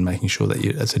mobility and making sure that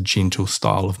it's a gentle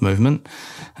style of movement.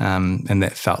 And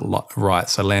that felt right.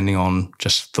 So landing on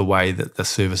just the way that the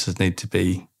services need to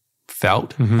be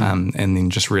felt, and then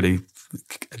just really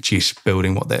just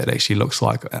building what that actually looks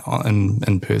like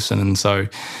in person. And so,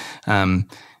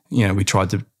 we tried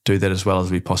to do that as well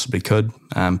as we possibly could.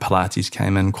 Pilates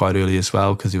came in quite early as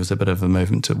well, because there was a bit of a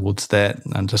movement towards that,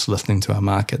 and just listening to our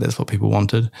market, that's what people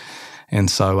wanted.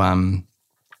 And so,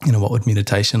 what would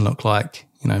meditation look like?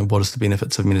 What is the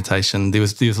benefits of meditation? There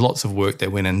was lots of work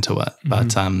that went into it,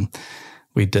 but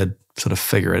we did sort of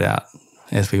figure it out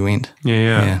as we went.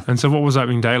 Yeah. And so what was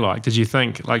opening day like? Did you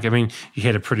think, you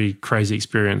had a pretty crazy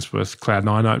experience with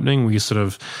Cloud9 opening. Were you sort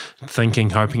of thinking,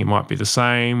 hoping it might be the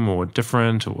same or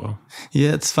different? Or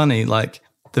Yeah, it's funny. Like,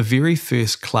 the very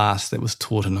first class that was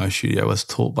taught in O Studio was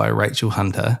taught by Rachel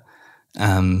Hunter,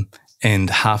 and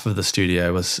half of the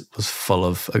studio was full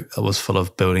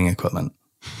of building equipment.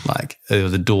 Like, it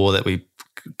was a door that we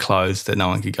closed that no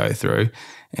one could go through,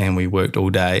 and we worked all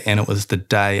day. And it was the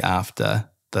day after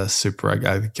the Super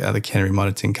Rugby, the Canterbury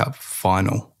Mitre 10 Cup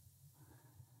final.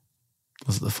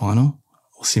 Was it the final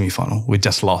or semi-final? We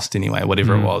just lost anyway,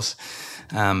 whatever it was.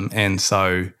 And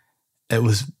so it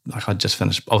was like I'd just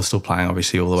finished. I was still playing,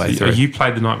 obviously, all the way through. You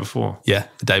played the night before? Yeah,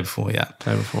 the day before, yeah.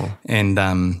 Day before. And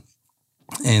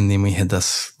then we had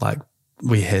this,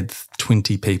 we had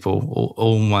 20 people,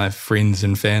 all my friends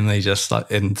and family,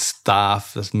 and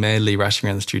staff, just madly rushing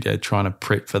around the studio trying to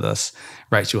prep for this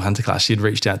Rachel Hunter class. She'd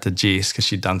reached out to Jess because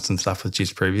she'd done some stuff with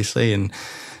Jess previously, and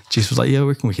Jess was like, yeah, I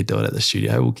reckon we could do it at the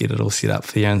studio. We'll get it all set up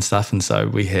for you and stuff. And so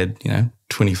we had,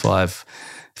 25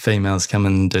 females come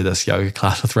and do this yoga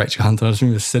class with Rachel Hunter. I just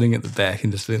remember sitting at the back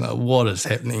and just being like, what is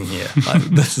happening here? Like,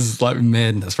 this is like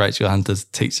madness. Rachel Hunter's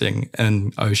teaching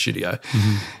in O Studio.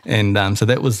 And so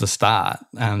that was the start.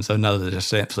 So another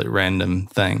just absolute random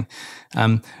thing.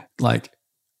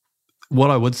 What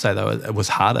I would say, though, it was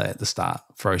harder at the start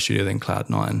for O Studio than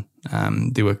Cloud9.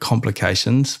 There were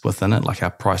complications within it, like our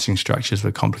pricing structures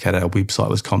were complicated, our website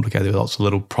was complicated, there were lots of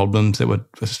little problems that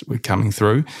were coming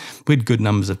through. We had good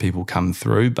numbers of people come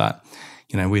through, but,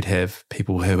 we'd have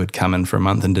people who would come in for a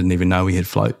month and didn't even know we had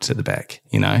floats at the back,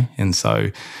 and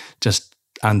so just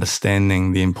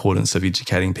understanding the importance of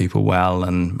educating people well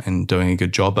and doing a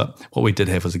good job. But what we did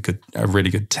have was a really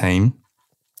good team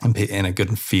and a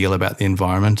good feel about the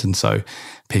environment. And so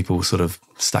people sort of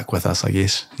stuck with us, I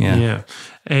guess. Yeah.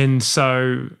 And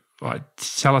so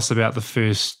tell us about the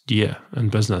first year in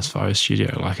business for O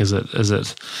Studio. Like, is it is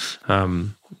it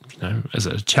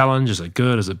a challenge? Is it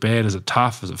good? Is it bad? Is it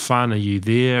tough? Is it fun? Are you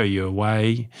there? Are you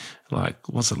away? Like,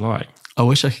 what's it like? I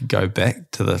wish I could go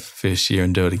back to the first year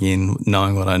and do it again,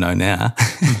 knowing what I know now.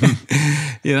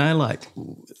 We'd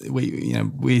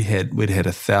had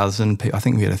 1,000 people. I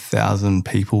think we had 1,000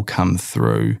 people come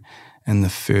through in the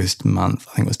first month.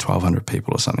 I think it was 1,200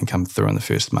 people or something come through in the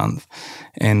first month,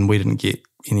 and we didn't get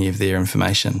any of their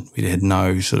information. We had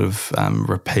no sort of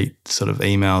repeat sort of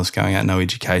emails going out, no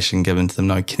education given to them,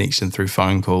 no connection through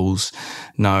phone calls,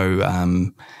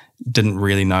 didn't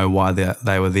really know why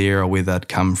they were there or where they'd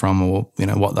come from or,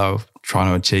 what they were trying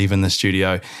to achieve in the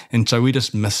studio. And so we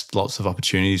just missed lots of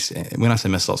opportunities. When I say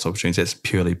missed lots of opportunities, that's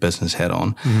purely business hat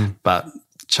on. But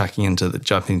jumping into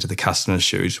the customer's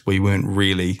shoes, we weren't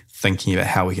really thinking about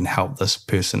how we can help this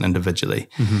person individually.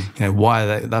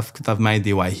 Why they've made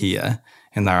their way here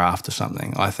and they're after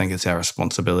something. I think it's our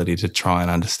responsibility to try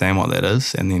and understand what that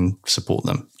is and then support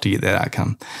them to get that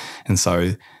outcome. And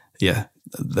so,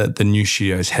 the new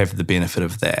studios have the benefit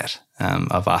of that,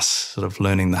 of us sort of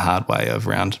learning the hard way of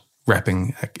around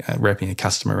wrapping a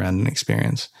customer around an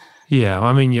experience. Yeah,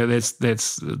 I mean, that's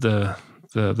the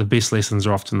best lessons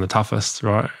are often the toughest,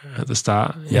 right, at the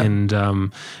start. Yep.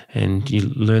 And you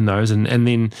learn those, and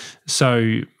then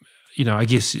so I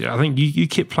think you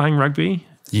kept playing rugby.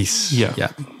 Yes.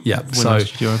 Yeah. When So the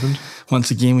studio opened.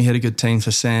 Once again, we had a good team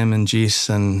for Sam and Jess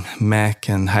and Mac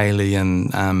and Hayley, and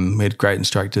we had great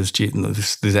instructors.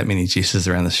 There's that many Jesses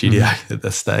around the studio at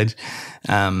this stage.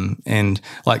 And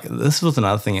like, this was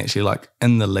another thing actually, like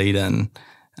in the lead-in,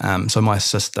 so my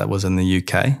sister was in the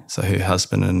UK, so her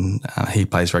husband, and he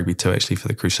plays rugby too actually for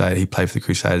the Crusaders. He played for the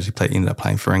Crusaders. He ended up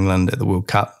playing for England at the World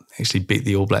Cup, actually beat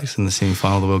the All Blacks in the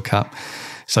semi-final of the World Cup.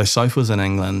 So Soph was in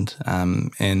England,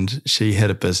 and she had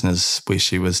a business where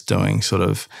she was doing sort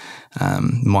of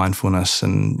mindfulness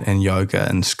and yoga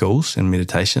in schools and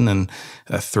meditation and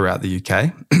throughout the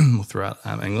UK or throughout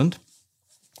England.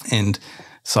 And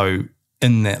so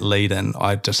in that lead-in,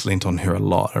 I just leant on her a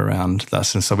lot around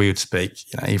this. And so we would speak,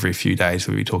 every few days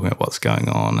we'd be talking about what's going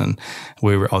on. And I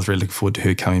was really looking forward to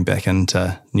her coming back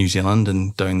into New Zealand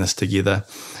and doing this together.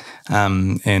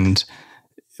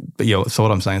 But so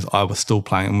what I'm saying is I was still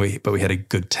playing, but we had a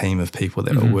good team of people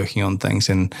that were working on things.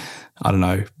 And I don't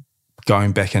know,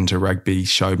 going back into rugby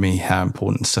showed me how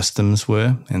important systems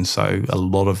were. And so a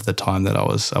lot of the time that I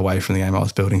was away from the game, I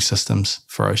was building systems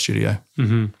for O Studio.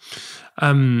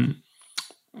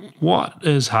 What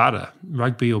is harder,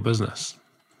 rugby or business?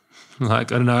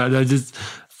 Like, I don't know.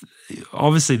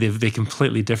 Obviously, they're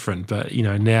completely different, but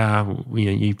now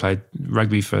you played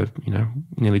rugby for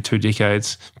nearly 2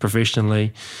 decades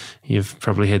professionally. You've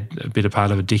probably had a better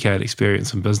part of a decade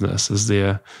experience in business. Is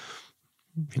there,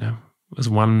 are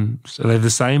they the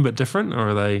same but different, or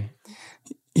are they?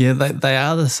 Yeah, they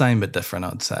are the same but different,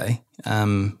 I'd say.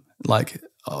 The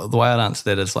way I'd answer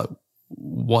that is like,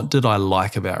 what did I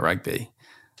like about rugby?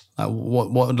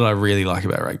 What did I really like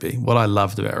about rugby? What I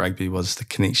loved about rugby was the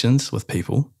connections with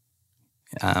people.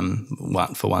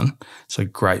 One for one. So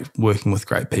great, working with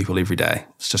great people every day.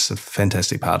 It's just a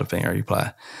fantastic part of being a rugby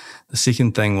player. The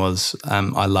second thing was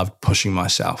I loved pushing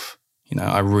myself.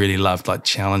 I really loved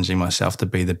challenging myself to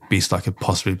be the best I could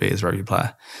possibly be as a rugby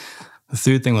player. The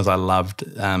third thing was I loved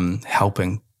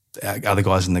helping other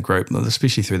guys in the group,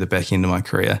 especially through the back end of my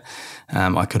career.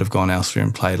 I could have gone elsewhere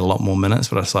and played a lot more minutes,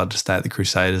 but I decided to stay at the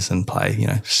Crusaders and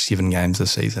play 7 games a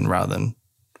season rather than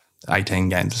 18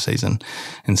 games a season.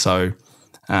 And so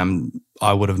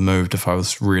I would have moved if I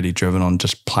was really driven on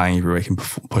just playing every week and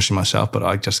pushing myself. But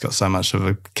I just got so much of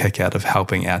a kick out of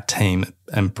helping our team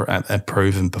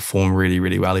improve and perform really,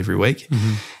 really well every week.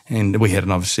 And we had,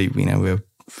 obviously, we were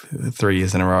 3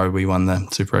 years in a row, we won the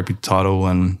Super Rugby title,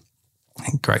 and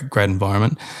great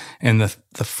environment. And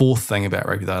the fourth thing about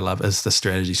rugby that I love is the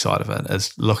strategy side of it,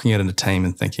 is looking at a team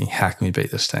and thinking, how can we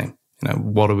beat this team?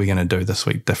 What are we going to do this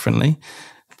week differently?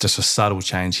 Just a subtle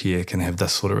change here can have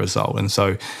this sort of result. And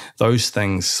so those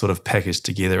things sort of packaged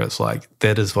together, it's like,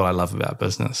 that is what I love about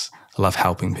business. I love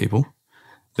helping people.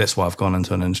 That's why I've gone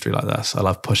into an industry like this. I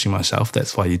love pushing myself.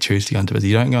 That's why you choose to go into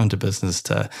business. You don't go into business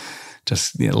to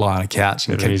just lie on a couch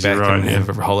and kick back and have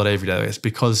a holiday every day. It's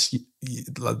because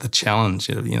like the challenge,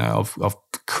 of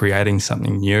creating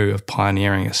something new, of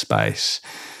pioneering a space,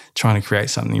 trying to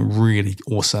create something really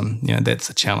awesome. That's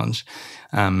the challenge.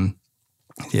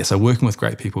 So working with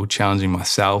great people, challenging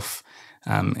myself,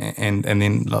 and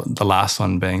then the last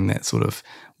one being that sort of,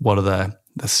 what are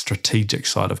the strategic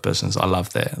side of business. I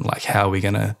love that. Like, how are we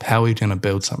gonna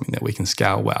build something that we can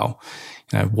scale well?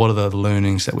 What are the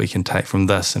learnings that we can take from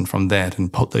this and from that,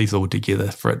 and put these all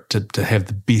together for it to have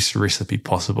the best recipe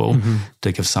possible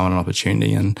to give someone an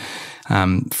opportunity. And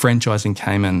franchising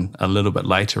came in a little bit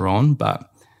later on, but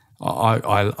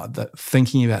I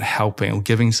thinking about helping or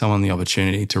giving someone the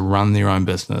opportunity to run their own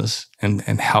business and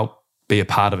help be a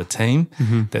part of a team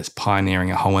that's pioneering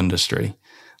a whole industry,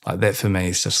 like that for me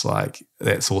is just like,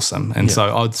 that's awesome. And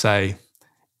so I'd say,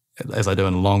 as I do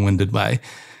in a long-winded way,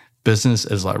 business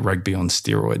is like rugby on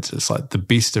steroids. It's like the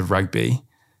best of rugby.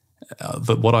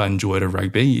 What I enjoyed of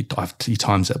rugby, you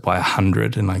times that by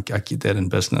 100, and I get that in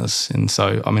business. And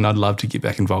so, I'd love to get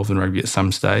back involved in rugby at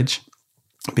some stage,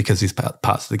 because there's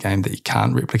parts of the game that you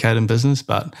can't replicate in business,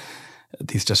 but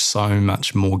there's just so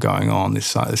much more going on. There's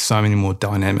so many more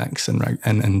dynamics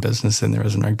in business than there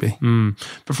is in rugby.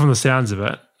 But from the sounds of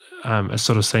it, it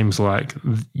sort of seems like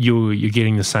you're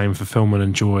getting the same fulfillment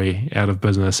and joy out of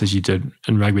business as you did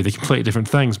in rugby. They're completely different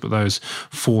things, but those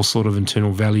four sort of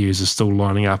internal values are still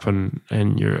lining up, and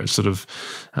you're sort of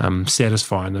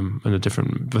satisfying them with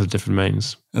different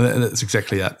means. That's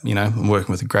exactly it. I'm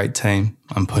working with a great team.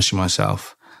 I'm pushing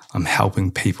myself. I'm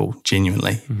helping people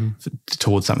genuinely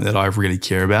towards something that I really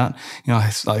care about.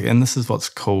 And this is what's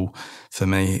cool for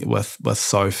me with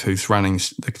Soph, who's running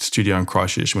the studio in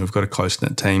Christchurch, and we've got a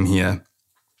close-knit team here.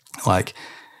 Like,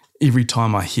 every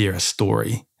time I hear a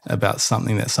story about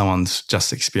something that someone's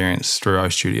just experienced through O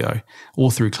Studio or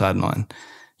through Cloud9,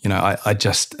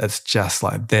 it's just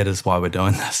like, that is why we're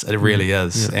doing this. It really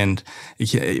is. Yeah. And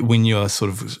when you're sort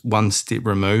of one step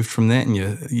removed from that, and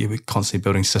you're constantly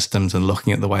building systems and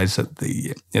looking at the ways that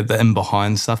the in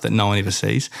behind stuff that no one ever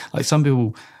sees. Like, some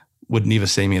people would never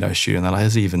see me at O Studio, and they're like,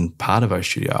 is he even part of O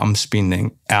Studio? I'm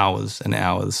spending hours and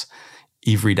hours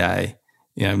every day,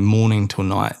 morning till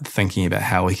night, thinking about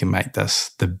how we can make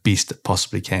this the best it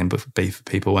possibly can be for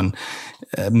people. And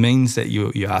it means that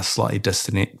you are slightly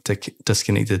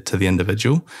disconnected to the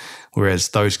individual, whereas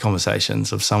those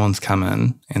conversations, if someone's come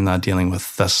in and they're dealing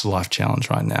with this life challenge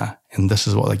right now, and this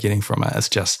is what they're getting from it, it's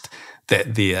just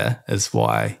that there is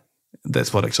why,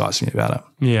 that's what excites me about it.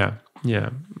 Yeah.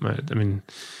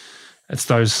 It's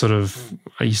those sort of,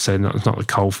 you say, it's not the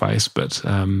coal face, but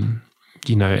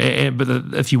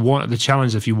if you want the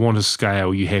challenge, if you want to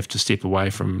scale, you have to step away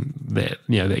from that,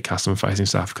 that customer facing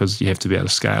stuff, because you have to be able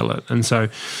to scale it. And so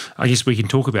I guess we can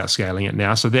talk about scaling it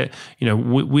now. So that,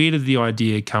 where did the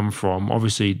idea come from?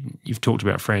 Obviously you've talked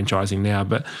about franchising now,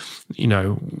 but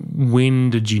when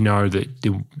did you know that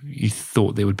you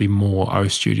thought there would be more O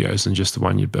Studios than just the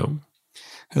one you built?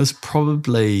 It was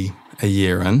probably a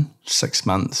year in, 6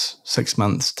 months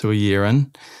to a year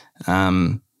in.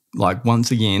 Like,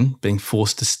 once again, being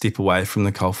forced to step away from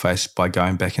the coalface by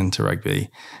going back into rugby.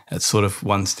 It's sort of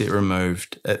one step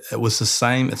removed. It's the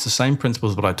same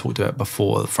principles what I talked about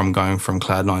before, from going from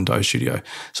Cloud9 to O Studio.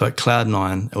 So at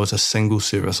Cloud9, it was a single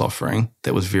service offering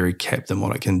that was very capped in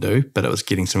what it can do, but it was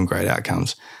getting some great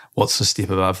outcomes. What's the step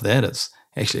above that? It's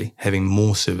actually having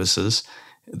more services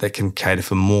that can cater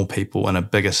for more people in a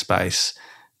bigger space,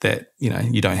 that,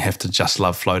 you don't have to just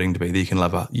love floating to be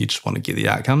there. You just want to get the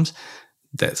outcomes.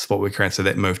 That's what we're creating. So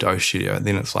that moved to O Studio. And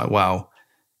then it's like, wow,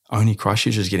 only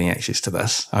Christchurch is getting access to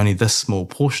this. Only this small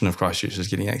portion of Christchurch is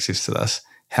getting access to this.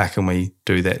 How can we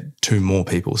do that to more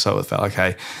people? So it felt,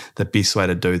 okay, the best way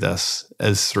to do this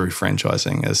is through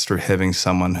franchising, is through having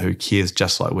someone who cares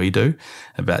just like we do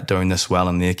about doing this well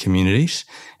in their communities.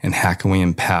 And how can we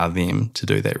empower them to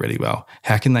do that really well?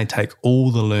 How can they take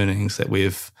all the learnings that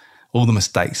all the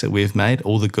mistakes that we've made,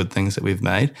 all the good things that we've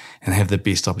made, and have the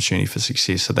best opportunity for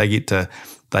success? So they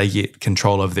get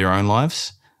control of their own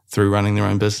lives through running their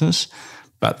own business,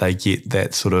 but they get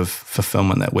that sort of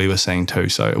fulfillment that we were seeing too.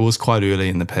 So it was quite early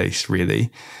in the piece, really.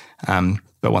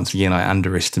 But once again, I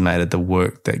underestimated the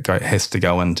work that has to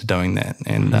go into doing that.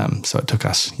 And so it took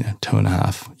us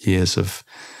 2.5 years of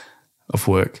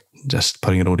work just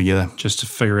putting it all together. Just to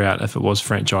figure out if it was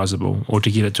franchisable or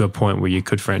to get it to a point where you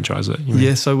could franchise it.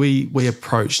 Yeah, so we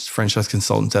approached franchise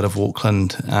consultants out of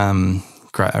Auckland,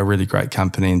 a really great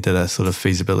company, and did a sort of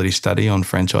feasibility study on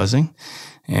franchising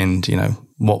and,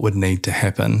 what would need to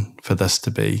happen for this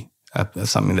to be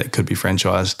something that could be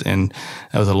franchised. And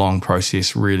it was a long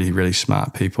process, really, really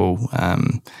smart people.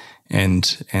 And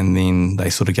then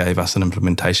they sort of gave us an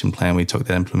implementation plan. We took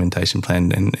that implementation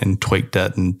plan and tweaked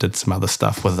it and did some other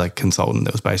stuff with a consultant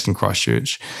that was based in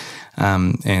Christchurch.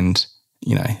 And,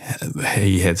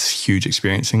 he has huge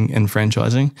experience in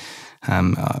franchising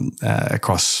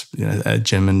across a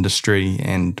gym industry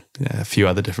and a few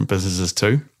other different businesses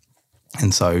too.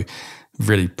 And so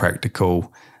really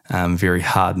practical, very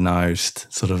hard-nosed,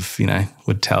 sort of,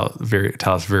 would tell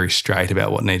us very straight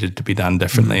about what needed to be done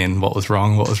differently and what was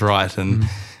wrong, what was right.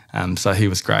 And so he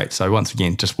was great. So once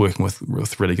again, just working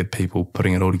with really good people,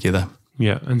 putting it all together.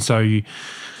 Yeah. And so you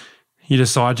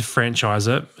decide to franchise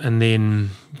it, and then,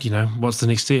 what's the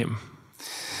next step?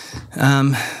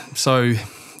 So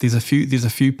there's a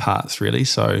few parts really.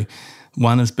 So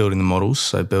one is building the models.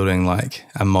 So building like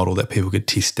a model that people could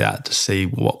test out to see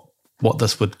what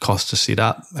this would cost to set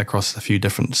up across a few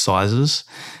different sizes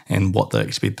and what the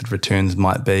expected returns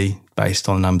might be based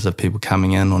on numbers of people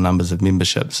coming in or numbers of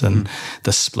memberships and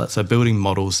the split. So building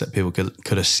models that people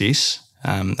could assess.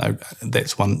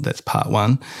 That's part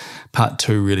one. Part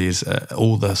two really is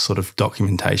all the sort of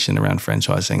documentation around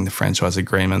franchising, the franchise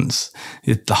agreements,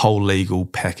 the whole legal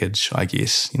package, I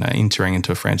guess. Entering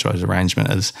into a franchise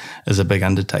arrangement is a big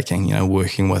undertaking,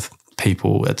 working with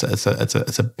people. It's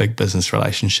a big business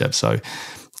relationship. So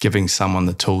giving someone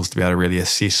the tools to be able to really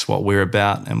assess what we're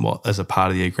about and what is a part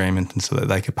of the agreement, and so that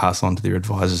they could pass on to their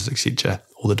advisors, etc.,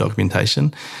 all the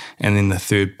documentation. And then the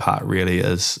third part really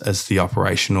is the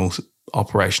operational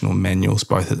manuals,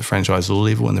 both at the franchisor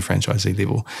level and the franchisee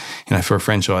level. For a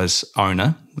franchise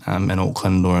owner in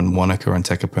Auckland or in Wanaka or in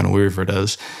Takapuna or wherever it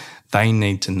is, they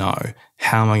need to know,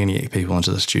 how am I going to get people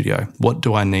into the studio? What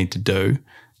do I need to do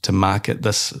to market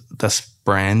this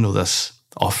brand or this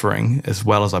offering as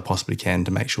well as I possibly can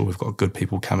to make sure we've got good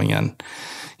people coming in?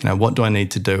 What do I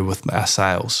need to do with our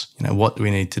sales? What do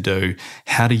we need to do?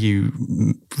 How do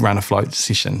you run a float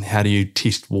session? How do you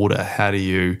test water? How do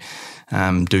you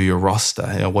do your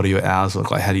roster? What do your hours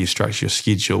look like? How do you structure your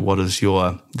schedule?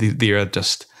 There are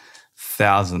just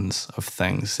thousands of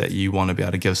things that you want to be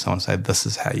able to give someone and say, this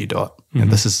is how you do it.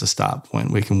 And this is the start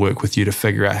point. We can work with you to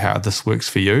figure out how this works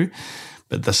for you,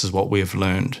 but this is what we've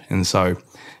learned. And so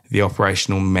the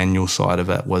operational manual side of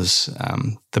it was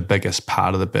the biggest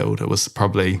part of the build. It was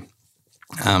probably,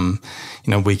 we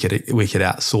could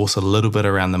outsource a little bit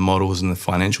around the models and the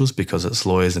financials because it's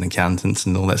lawyers and accountants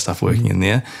and all that stuff working in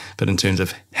there. But in terms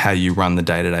of how you run the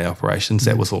day-to-day operations,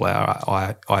 that was all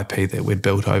our IP that we'd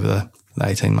built over the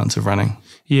 18 months of running.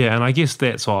 Yeah, and I guess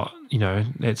that's what,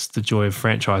 that's the joy of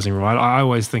franchising, right? I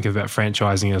always think about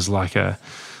franchising as like a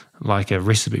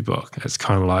recipe book. It's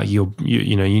kind of like you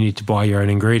need to buy your own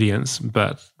ingredients,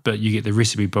 but you get the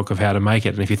recipe book of how to make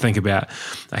it. And if you think about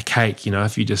a cake,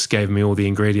 if you just gave me all the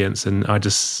ingredients and I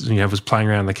just was playing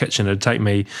around in the kitchen, it'd take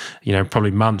me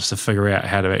probably months to figure out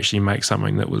how to actually make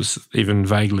something that was even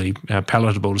vaguely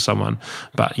palatable to someone.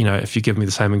 But if you give me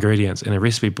the same ingredients in a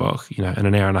recipe book, in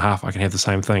an hour and a half I can have the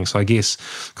same thing. So I guess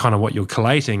kind of what you're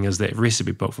collating is that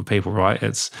recipe book for people, right?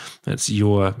 It's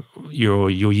your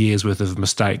years worth of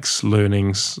mistakes,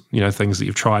 learnings, things that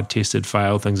you've tried, tested,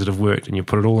 failed, things that have worked, and you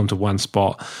put it all into one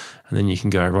spot, and then you can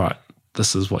go, right,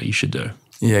 this is what you should do.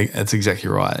 Yeah, that's exactly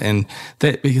right. And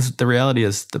that, because the reality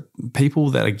is the people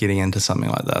that are getting into something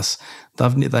like this,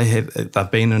 they've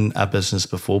been in a business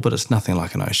before, but it's nothing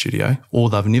like an O Studio, or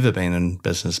they've never been in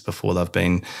business before. They've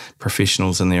been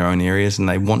professionals in their own areas and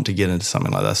they want to get into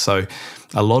something like this. So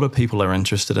a lot of people are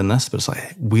interested in this, but it's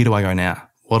like, where do I go now?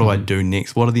 What do I do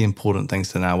next? What are the important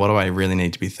things to know? What do I really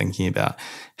need to be thinking about?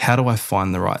 How do I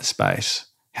find the right space?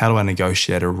 How do I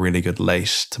negotiate a really good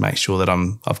lease to make sure that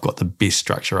I've got the best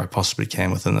structure I possibly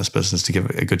can within this business to give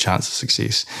it a good chance of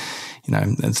success?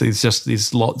 And so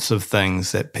there's lots of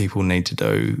things that people need to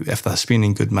do if they're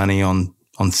spending good money on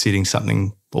setting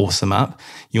something awesome up,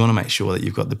 you want to make sure that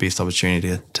you've got the best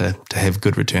opportunity to have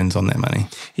good returns on that money.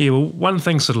 Yeah, well, one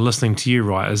thing sort of listening to you,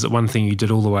 right, is that one thing you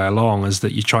did all the way along is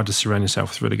that you tried to surround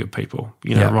yourself with really good people,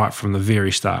 right from the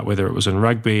very start, whether it was in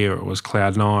rugby or it was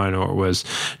Cloud9 or it was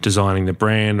designing the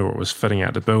brand or it was fitting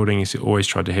out the building. You always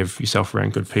tried to have yourself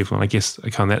around good people. And I guess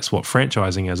kind of that's what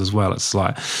franchising is as well. It's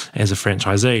like as a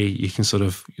franchisee, you can sort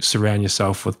of surround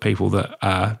yourself with people that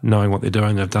are knowing what they're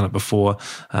doing, they've done it before,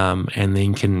 and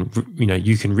then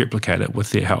you can replicate it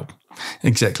with their help.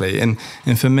 Exactly. And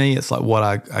for me, it's like, what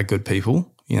are good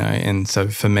people, and so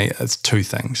for me, it's two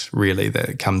things really that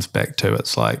it comes back to.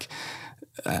 It's like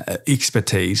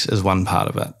expertise is one part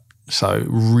of it. So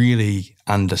really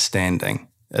understanding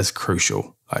is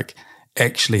crucial. Like,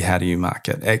 actually, how do you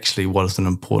market? Actually, what is an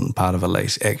important part of a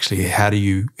lease? Actually, how do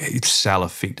you sell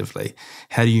effectively?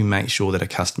 How do you make sure that a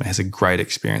customer has a great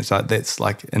experience? Like, that's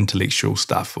like intellectual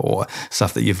stuff or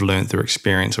stuff that you've learned through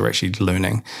experience or actually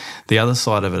learning. The other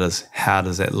side of it is, how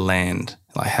does that land?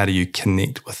 Like, how do you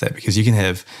connect with that? Because you can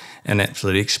have an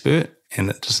absolute expert and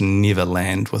it just never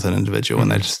land with an individual.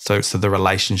 Mm-hmm. And they just, so the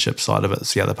relationship side of it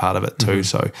is the other part of it too. Mm-hmm.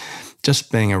 So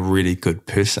just being a really good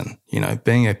person,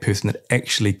 being a person that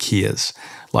actually cares.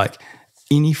 Like,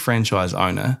 any franchise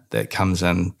owner that comes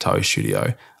in to O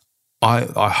Studio,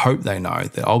 I hope they know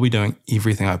that I'll be doing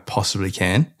everything I possibly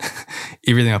can,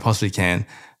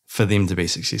 for them to be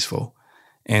successful.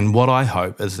 And what I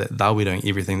hope is that they'll be doing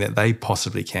everything that they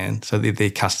possibly can so that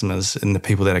their customers and the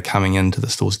people that are coming into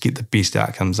the stores get the best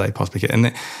outcomes they possibly can.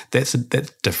 And that's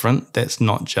different. That's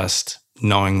not just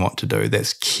knowing what to do.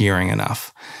 That's caring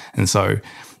enough. And so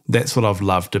that's what I've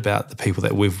loved about the people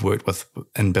that we've worked with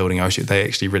in building O Studio. They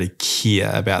actually really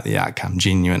care about the outcome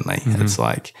genuinely. Mm-hmm. It's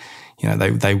like,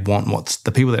 they want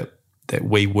the people that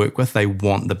we work with, they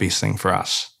want the best thing for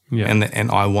us. Yeah.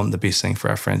 And I want the best thing for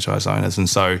our franchise owners. And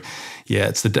so,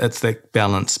 it's that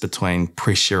balance between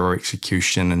pressure or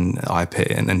execution and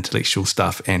IP and intellectual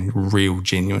stuff and real,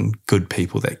 genuine, good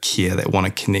people that care, that want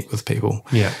to connect with people.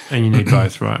 Yeah, and you need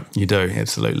both, right? You do,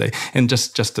 absolutely. And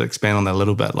just to expand on that a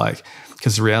little bit,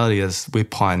 because the reality is we're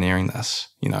pioneering this,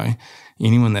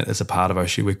 Anyone that is a part of O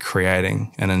Studio, we're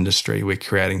creating an industry, we're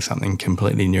creating something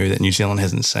completely new that New Zealand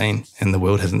hasn't seen and the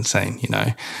world hasn't seen,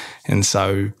 And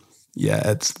so,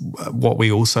 it's what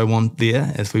we also want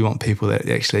there is we want people that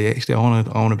actually I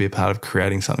want to be a part of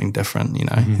creating something different,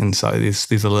 Mm-hmm. And so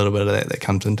there's a little bit of that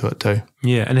comes into it too.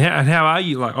 Yeah, and how are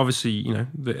you? Like, obviously,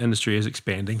 the industry is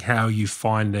expanding. How are you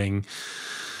finding?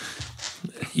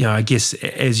 I guess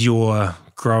as you're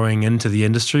growing into the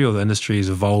industry or the industry is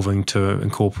evolving to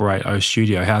incorporate O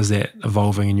Studio, how's that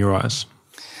evolving in your eyes?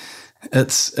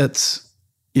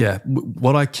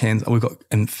 What I can, we've got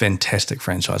fantastic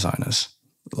franchise owners.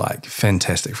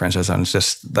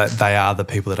 Just that they are the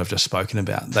people that I've just spoken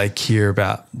about. They care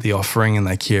about the offering and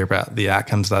they care about the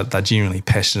outcomes. They're genuinely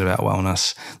passionate about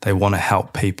wellness. They want to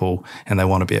help people and they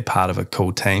want to be a part of a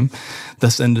cool team.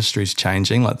 This industry is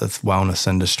changing. This wellness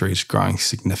industry is growing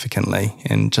significantly.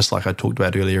 And just like I talked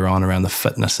about earlier on around the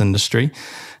fitness industry,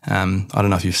 I don't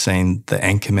know if you've seen the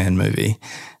Anchorman movie,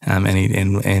 and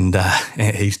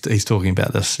he's talking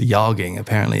about this jogging.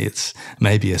 Apparently, it's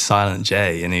maybe a silent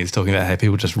J, and he was talking about how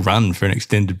people just run for an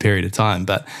extended period of time.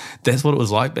 But that's what it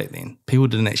was like back then. People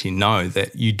didn't actually know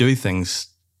that you do things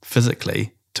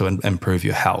physically to improve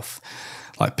your health.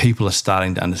 People are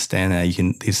starting to understand now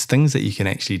there's things that you can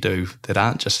actually do that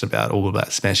aren't just all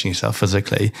about smashing yourself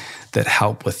physically, that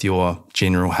help with your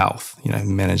general health,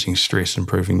 managing stress,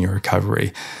 improving your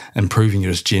recovery, improving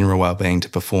your just general well-being to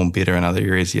perform better in other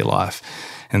areas of your life.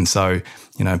 And so,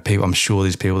 people, I'm sure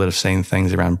there's people that have seen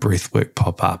things around breath work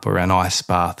pop up, around ice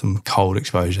bath and cold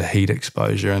exposure, heat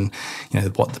exposure, and,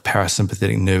 what the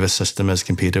parasympathetic nervous system is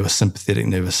compared to a sympathetic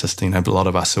nervous system. A lot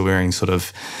of us are wearing sort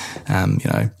of,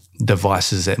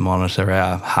 devices that monitor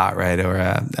our heart rate or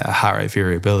our heart rate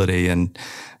variability and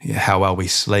how well we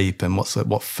sleep and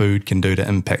what food can do to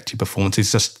impact your performance.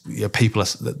 It's just people are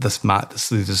there's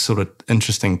this sort of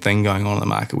interesting thing going on in the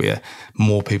market where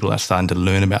more people are starting to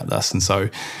learn about this. And so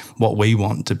what we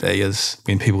want to be is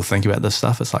when people think about this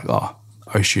stuff, it's like, oh,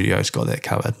 O Studio's got that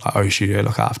covered. O Studio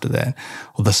look after that.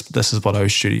 Well, this is what O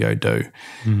Studio do.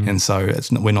 Mm-hmm. And so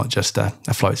we're not just a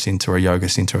float centre or a yoga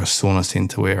centre or a sauna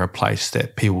centre. We're a place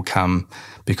that people come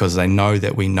because they know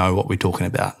that we know what we're talking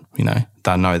about.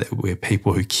 They know that we're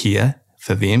people who care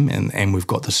for them and we've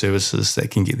got the services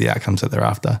that can get the outcomes that they're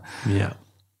after. Yeah.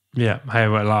 Yeah, hey,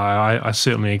 well, I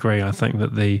certainly agree. I think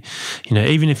that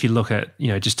even if you look at,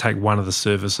 just take one of the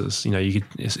services, you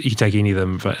could take any of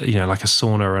them, but like a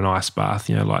sauna or an ice bath,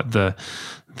 like the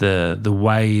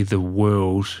way the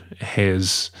world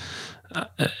has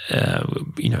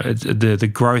the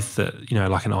growth that,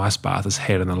 like an ice bath has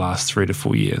had in the last 3 to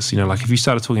 4 years. Like if you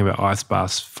started talking about ice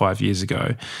baths 5 years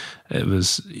ago, it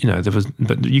was,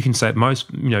 but you can say most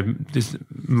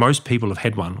people have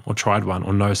had one or tried one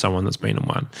or know someone that's been in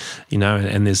one,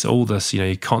 and there's all this,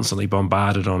 you're constantly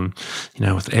bombarded on,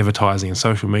 with advertising and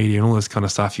social media and all this kind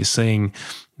of stuff. You're seeing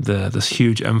this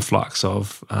huge influx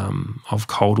of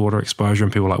cold water exposure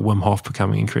and people like Wim Hof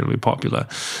becoming incredibly popular.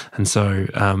 And so,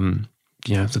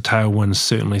 the tailwinds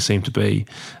certainly seem to be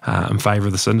in favour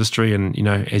of this industry. And,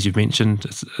 as you've mentioned,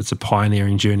 it's a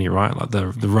pioneering journey, right? Like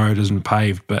the road isn't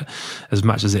paved, but as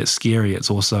much as that's scary, it's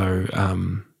also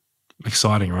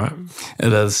exciting, right?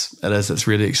 It is. It's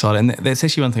really exciting. And that's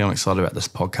actually one thing I'm excited about this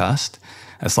podcast.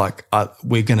 It's like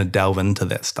we're going to delve into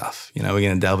that stuff. We're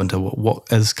going to delve into what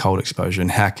is cold exposure and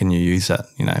how can you use it.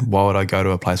 Why would I go to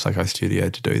a place like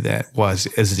iStudio to do that? Why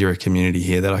is there a community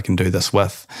here that I can do this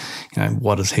with?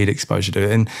 What does heat exposure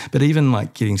do? But even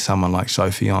like getting someone like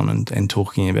Sophie on and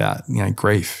talking about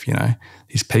grief.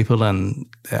 These people that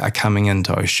are coming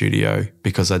into iStudio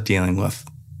because they're dealing with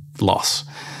loss.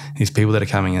 These people that are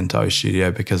coming into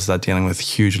iStudio because they're dealing with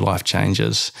huge life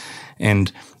changes,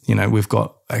 and we've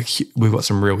got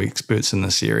some real experts in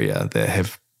this area that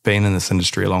have been in this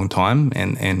industry a long time,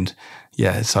 and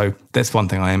so that's one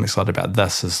thing I am excited about.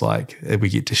 This is like we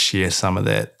get to share some of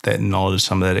that knowledge,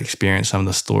 some of that experience, some of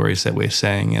the stories that we're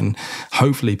seeing, and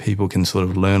hopefully people can sort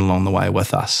of learn along the way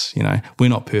with us. We're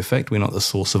not perfect, we're not the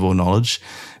source of all knowledge,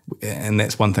 and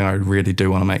that's one thing I really do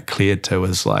want to make clear too,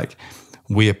 is like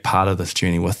we're part of this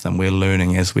journey with them. We're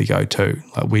learning as we go too.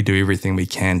 Like we do everything we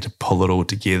can to pull it all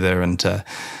together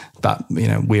but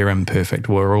we're imperfect.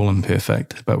 We're all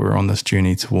imperfect, but we're on this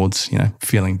journey towards,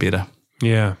 feeling better.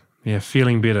 Yeah,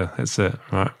 feeling better. That's it,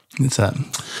 right? That's it.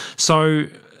 So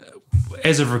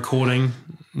as of recording,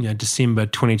 December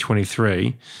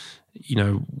 2023,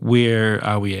 where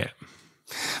are we at?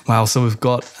 Well, so we've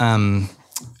got 9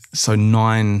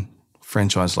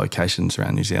 franchise locations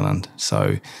around New Zealand.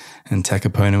 So in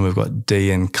Takapuna, we've got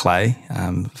Dee and Clay,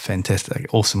 fantastic,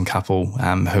 awesome couple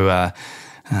who are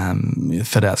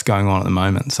fit outs going on at the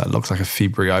moment. So it looks like a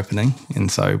February opening. And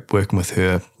so working with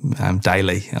her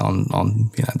daily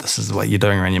on this is what you're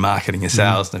doing around your marketing, your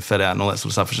sales and fit out and all that sort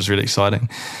of stuff, which is really exciting.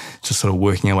 Just sort of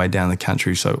working our way down the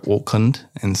country. So Auckland,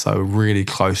 and so really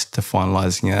close to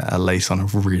finalising a lease on a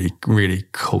really, really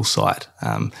cool site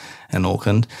in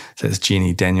Auckland. So it's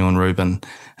Jenny, Daniel and Ruben.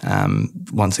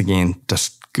 Once again,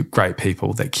 just great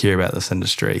people that care about this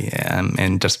industry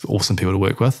and just awesome people to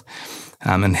work with.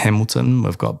 In Hamilton,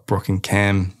 we've got Brooke and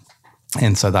Cam,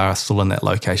 and so they are still in that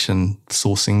location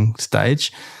sourcing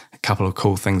stage. A couple of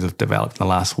cool things have developed in the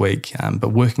last week, but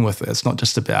working with it's not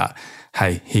just about,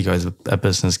 hey, here goes a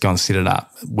business, go and set it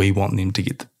up. We want them to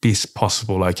get the best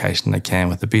possible location they can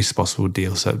with the best possible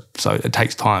deal. So it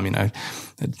takes time,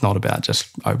 It's not about just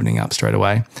opening up straight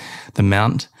away. The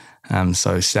Mount,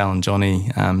 so Sal and Johnny,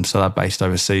 so they're based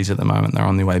overseas at the moment. They're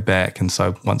on their way back. And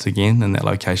so once again, in that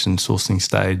location sourcing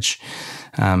stage,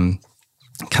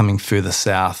 coming further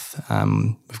south,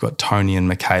 we've got Tony and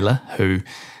Michaela who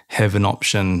have an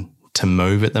option to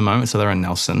move at the moment. So they're in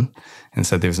Nelson. And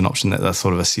so there's an option that they're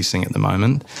sort of assessing at the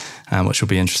moment, which will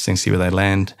be interesting to see where they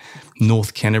land.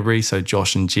 North Canterbury, so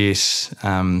Josh and Jess,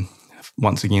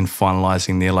 once again,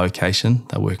 finalising their location.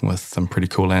 They're working with some pretty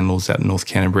cool landlords out in North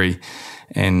Canterbury.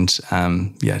 And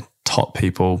top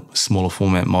people, smaller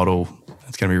format model.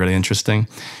 It's going to be really interesting.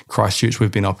 Christchurch,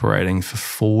 we've been operating for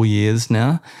 4 years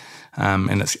now,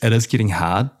 and it is getting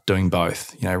hard doing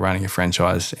both. Running a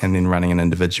franchise and then running an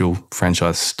individual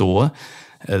franchise store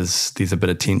there's a bit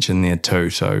of tension there too.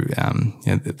 So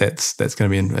that's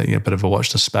going to be a bit of a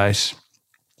watch this space.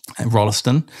 And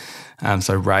Rolleston.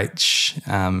 So Rach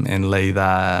and Lee, they're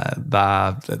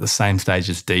at the same stage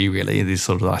as Dee, really. There's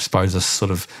sort of, I suppose, this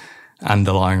sort of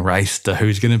underlying race to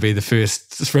who's going to be the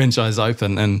first franchise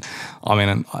open. And I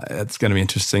mean, it's going to be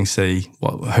interesting to see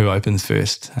who opens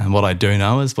first. And what I do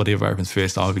know is whatever opens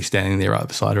first, I'll be standing there right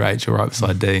beside Rach or right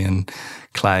beside Dee and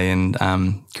Clay and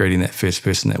greeting that first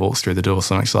person that walks through the door.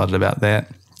 So I'm excited about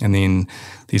that. And then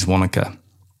there's Wanaka.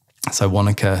 So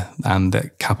Wanaka,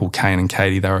 that couple, Kane and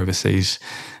Katie, they're overseas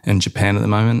in Japan at the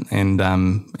moment,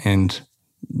 and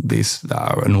there's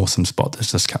an awesome spot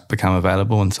that's just become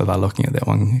available, and so they're looking at that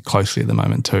one closely at the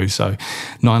moment too. So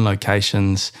 9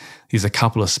 locations. There's a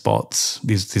couple of spots.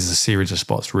 There's a series of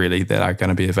spots really that are going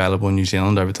to be available in New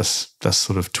Zealand over this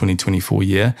sort of 2024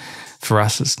 year. For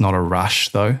us, it's not a rush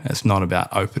though. It's not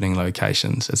about opening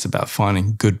locations. It's about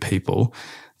finding good people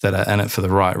that are in it for the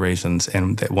right reasons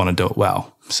and that want to do it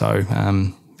well. So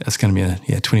it's going to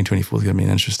be 2024 is going to be an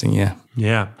interesting year.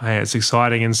 Yeah, hey, it's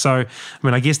exciting. And so, I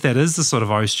mean, I guess that is the sort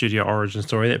of O Studio origin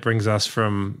story that brings us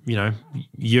from,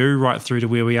 you right through to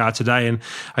where we are today. And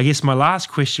I guess my last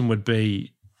question would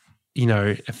be,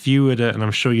 if you were to, and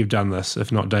I'm sure you've done this,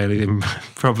 if not daily, then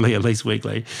probably at least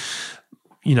weekly,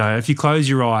 if you close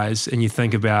your eyes and you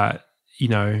think about,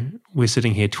 we're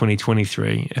sitting here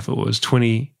 2023, if it was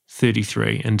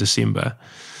 2033 in December,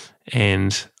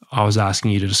 and I was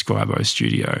asking you to describe O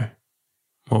Studio,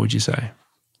 what would you say?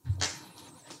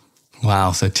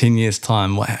 Wow, so 10 years'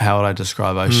 time, how would I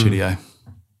describe O Studio?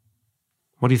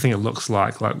 What do you think it looks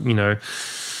like? Like,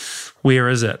 where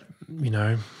is it?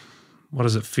 What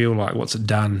does it feel like? What's it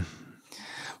done?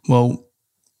 Well,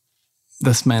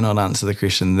 this may not answer the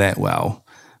question that well,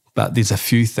 but there's a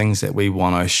few things that we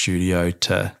want O Studio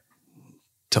to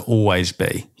always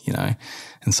be,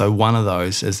 And so one of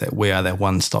those is that we are that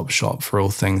one-stop shop for all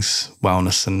things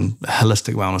wellness and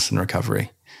holistic wellness and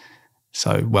recovery.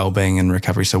 So well-being and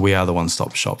recovery. So we are the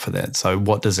one-stop shop for that. So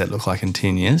what does that look like in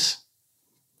 10 years?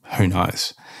 Who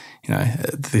knows?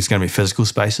 There's going to be physical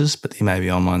spaces, but there may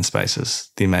be online spaces.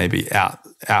 There may be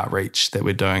outreach that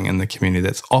we're doing in the community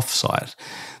that's off-site.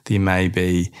 There may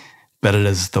be, but it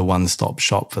is the one-stop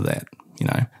shop for that.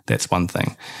 That's one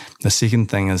thing. The second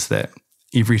thing is that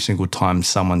every single time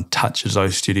someone touches O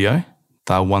Studio,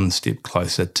 they're one step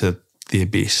closer to their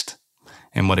best,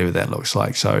 and whatever that looks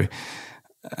like. So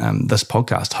this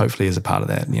podcast hopefully is a part of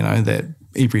that, that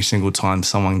every single time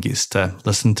someone gets to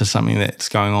listen to something that's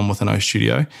going on within O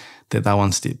Studio, that they're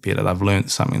one step better. They've learned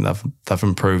something, they've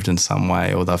improved in some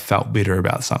way, or they've felt better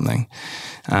about something.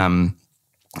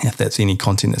 If that's any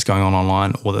content that's going on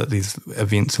online, or that there's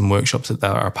events and workshops that they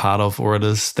are a part of, or it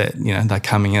is that they're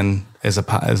coming in as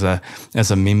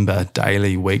a member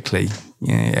daily, weekly,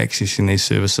 accessing these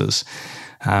services.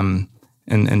 In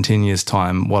 10 years'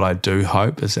 time, what I do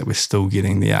hope is that we're still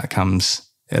getting the outcomes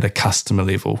at a customer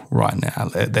level right now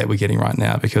that we're getting right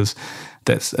now, because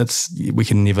we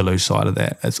can never lose sight of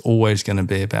that. It's always going to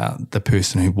be about the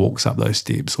person who walks up those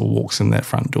steps or walks in that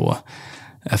front door.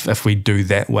 If we do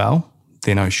that well,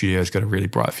 then O Studio's got a really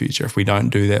bright future. If we don't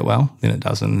do that well, then it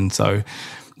doesn't. And so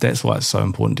that's why it's so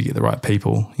important to get the right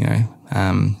people.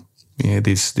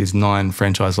 There's 9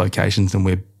 franchise locations, and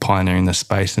we're pioneering this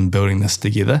space and building this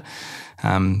together.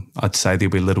 I'd say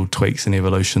there'll be little tweaks and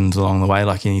evolutions along the way,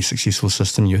 like any successful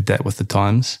system. You adapt with the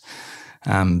times.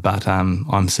 But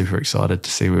I'm super excited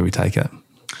to see where we take it.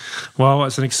 Well,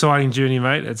 it's an exciting journey,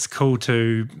 mate. It's cool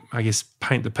to, I guess,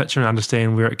 paint the picture and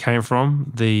understand where it came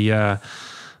from. The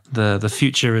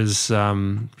future is,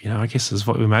 I guess, is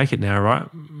what we make it now, right?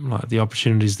 Like the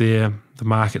opportunity's there, the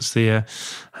market's there.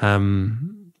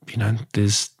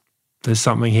 There's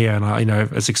something here, and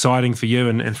it's exciting for you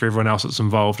and for everyone else that's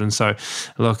involved. And so,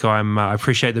 look, I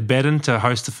appreciate the baton to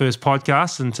host the first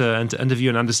podcast and to interview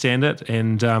and understand it.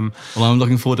 And well, I'm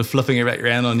looking forward to flipping it back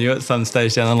around on you at some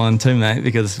stage down the line too, mate,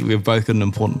 because we've both got an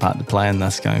important part to play in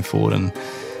this going forward. And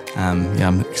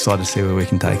I'm excited to see where we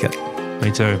can take it.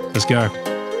 Me too. Let's go.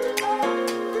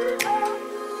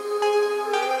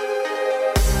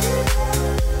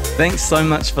 Thanks so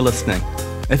much for listening.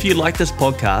 If you like this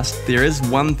podcast, there is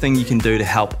one thing you can do to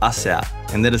help us out,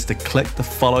 and that is to click the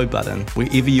follow button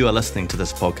wherever you are listening to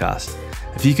this podcast.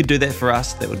 If you could do that for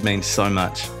us, that would mean so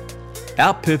much.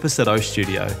 Our purpose at O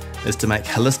Studio is to make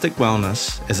holistic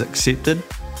wellness as accepted,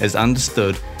 as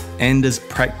understood, and as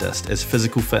practiced as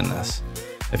physical fitness.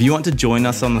 If you want to join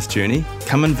us on this journey,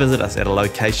 come and visit us at a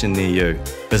location near you.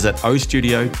 Visit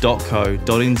ostudio.co.nz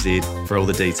for all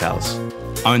the details.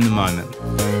 Own the moment.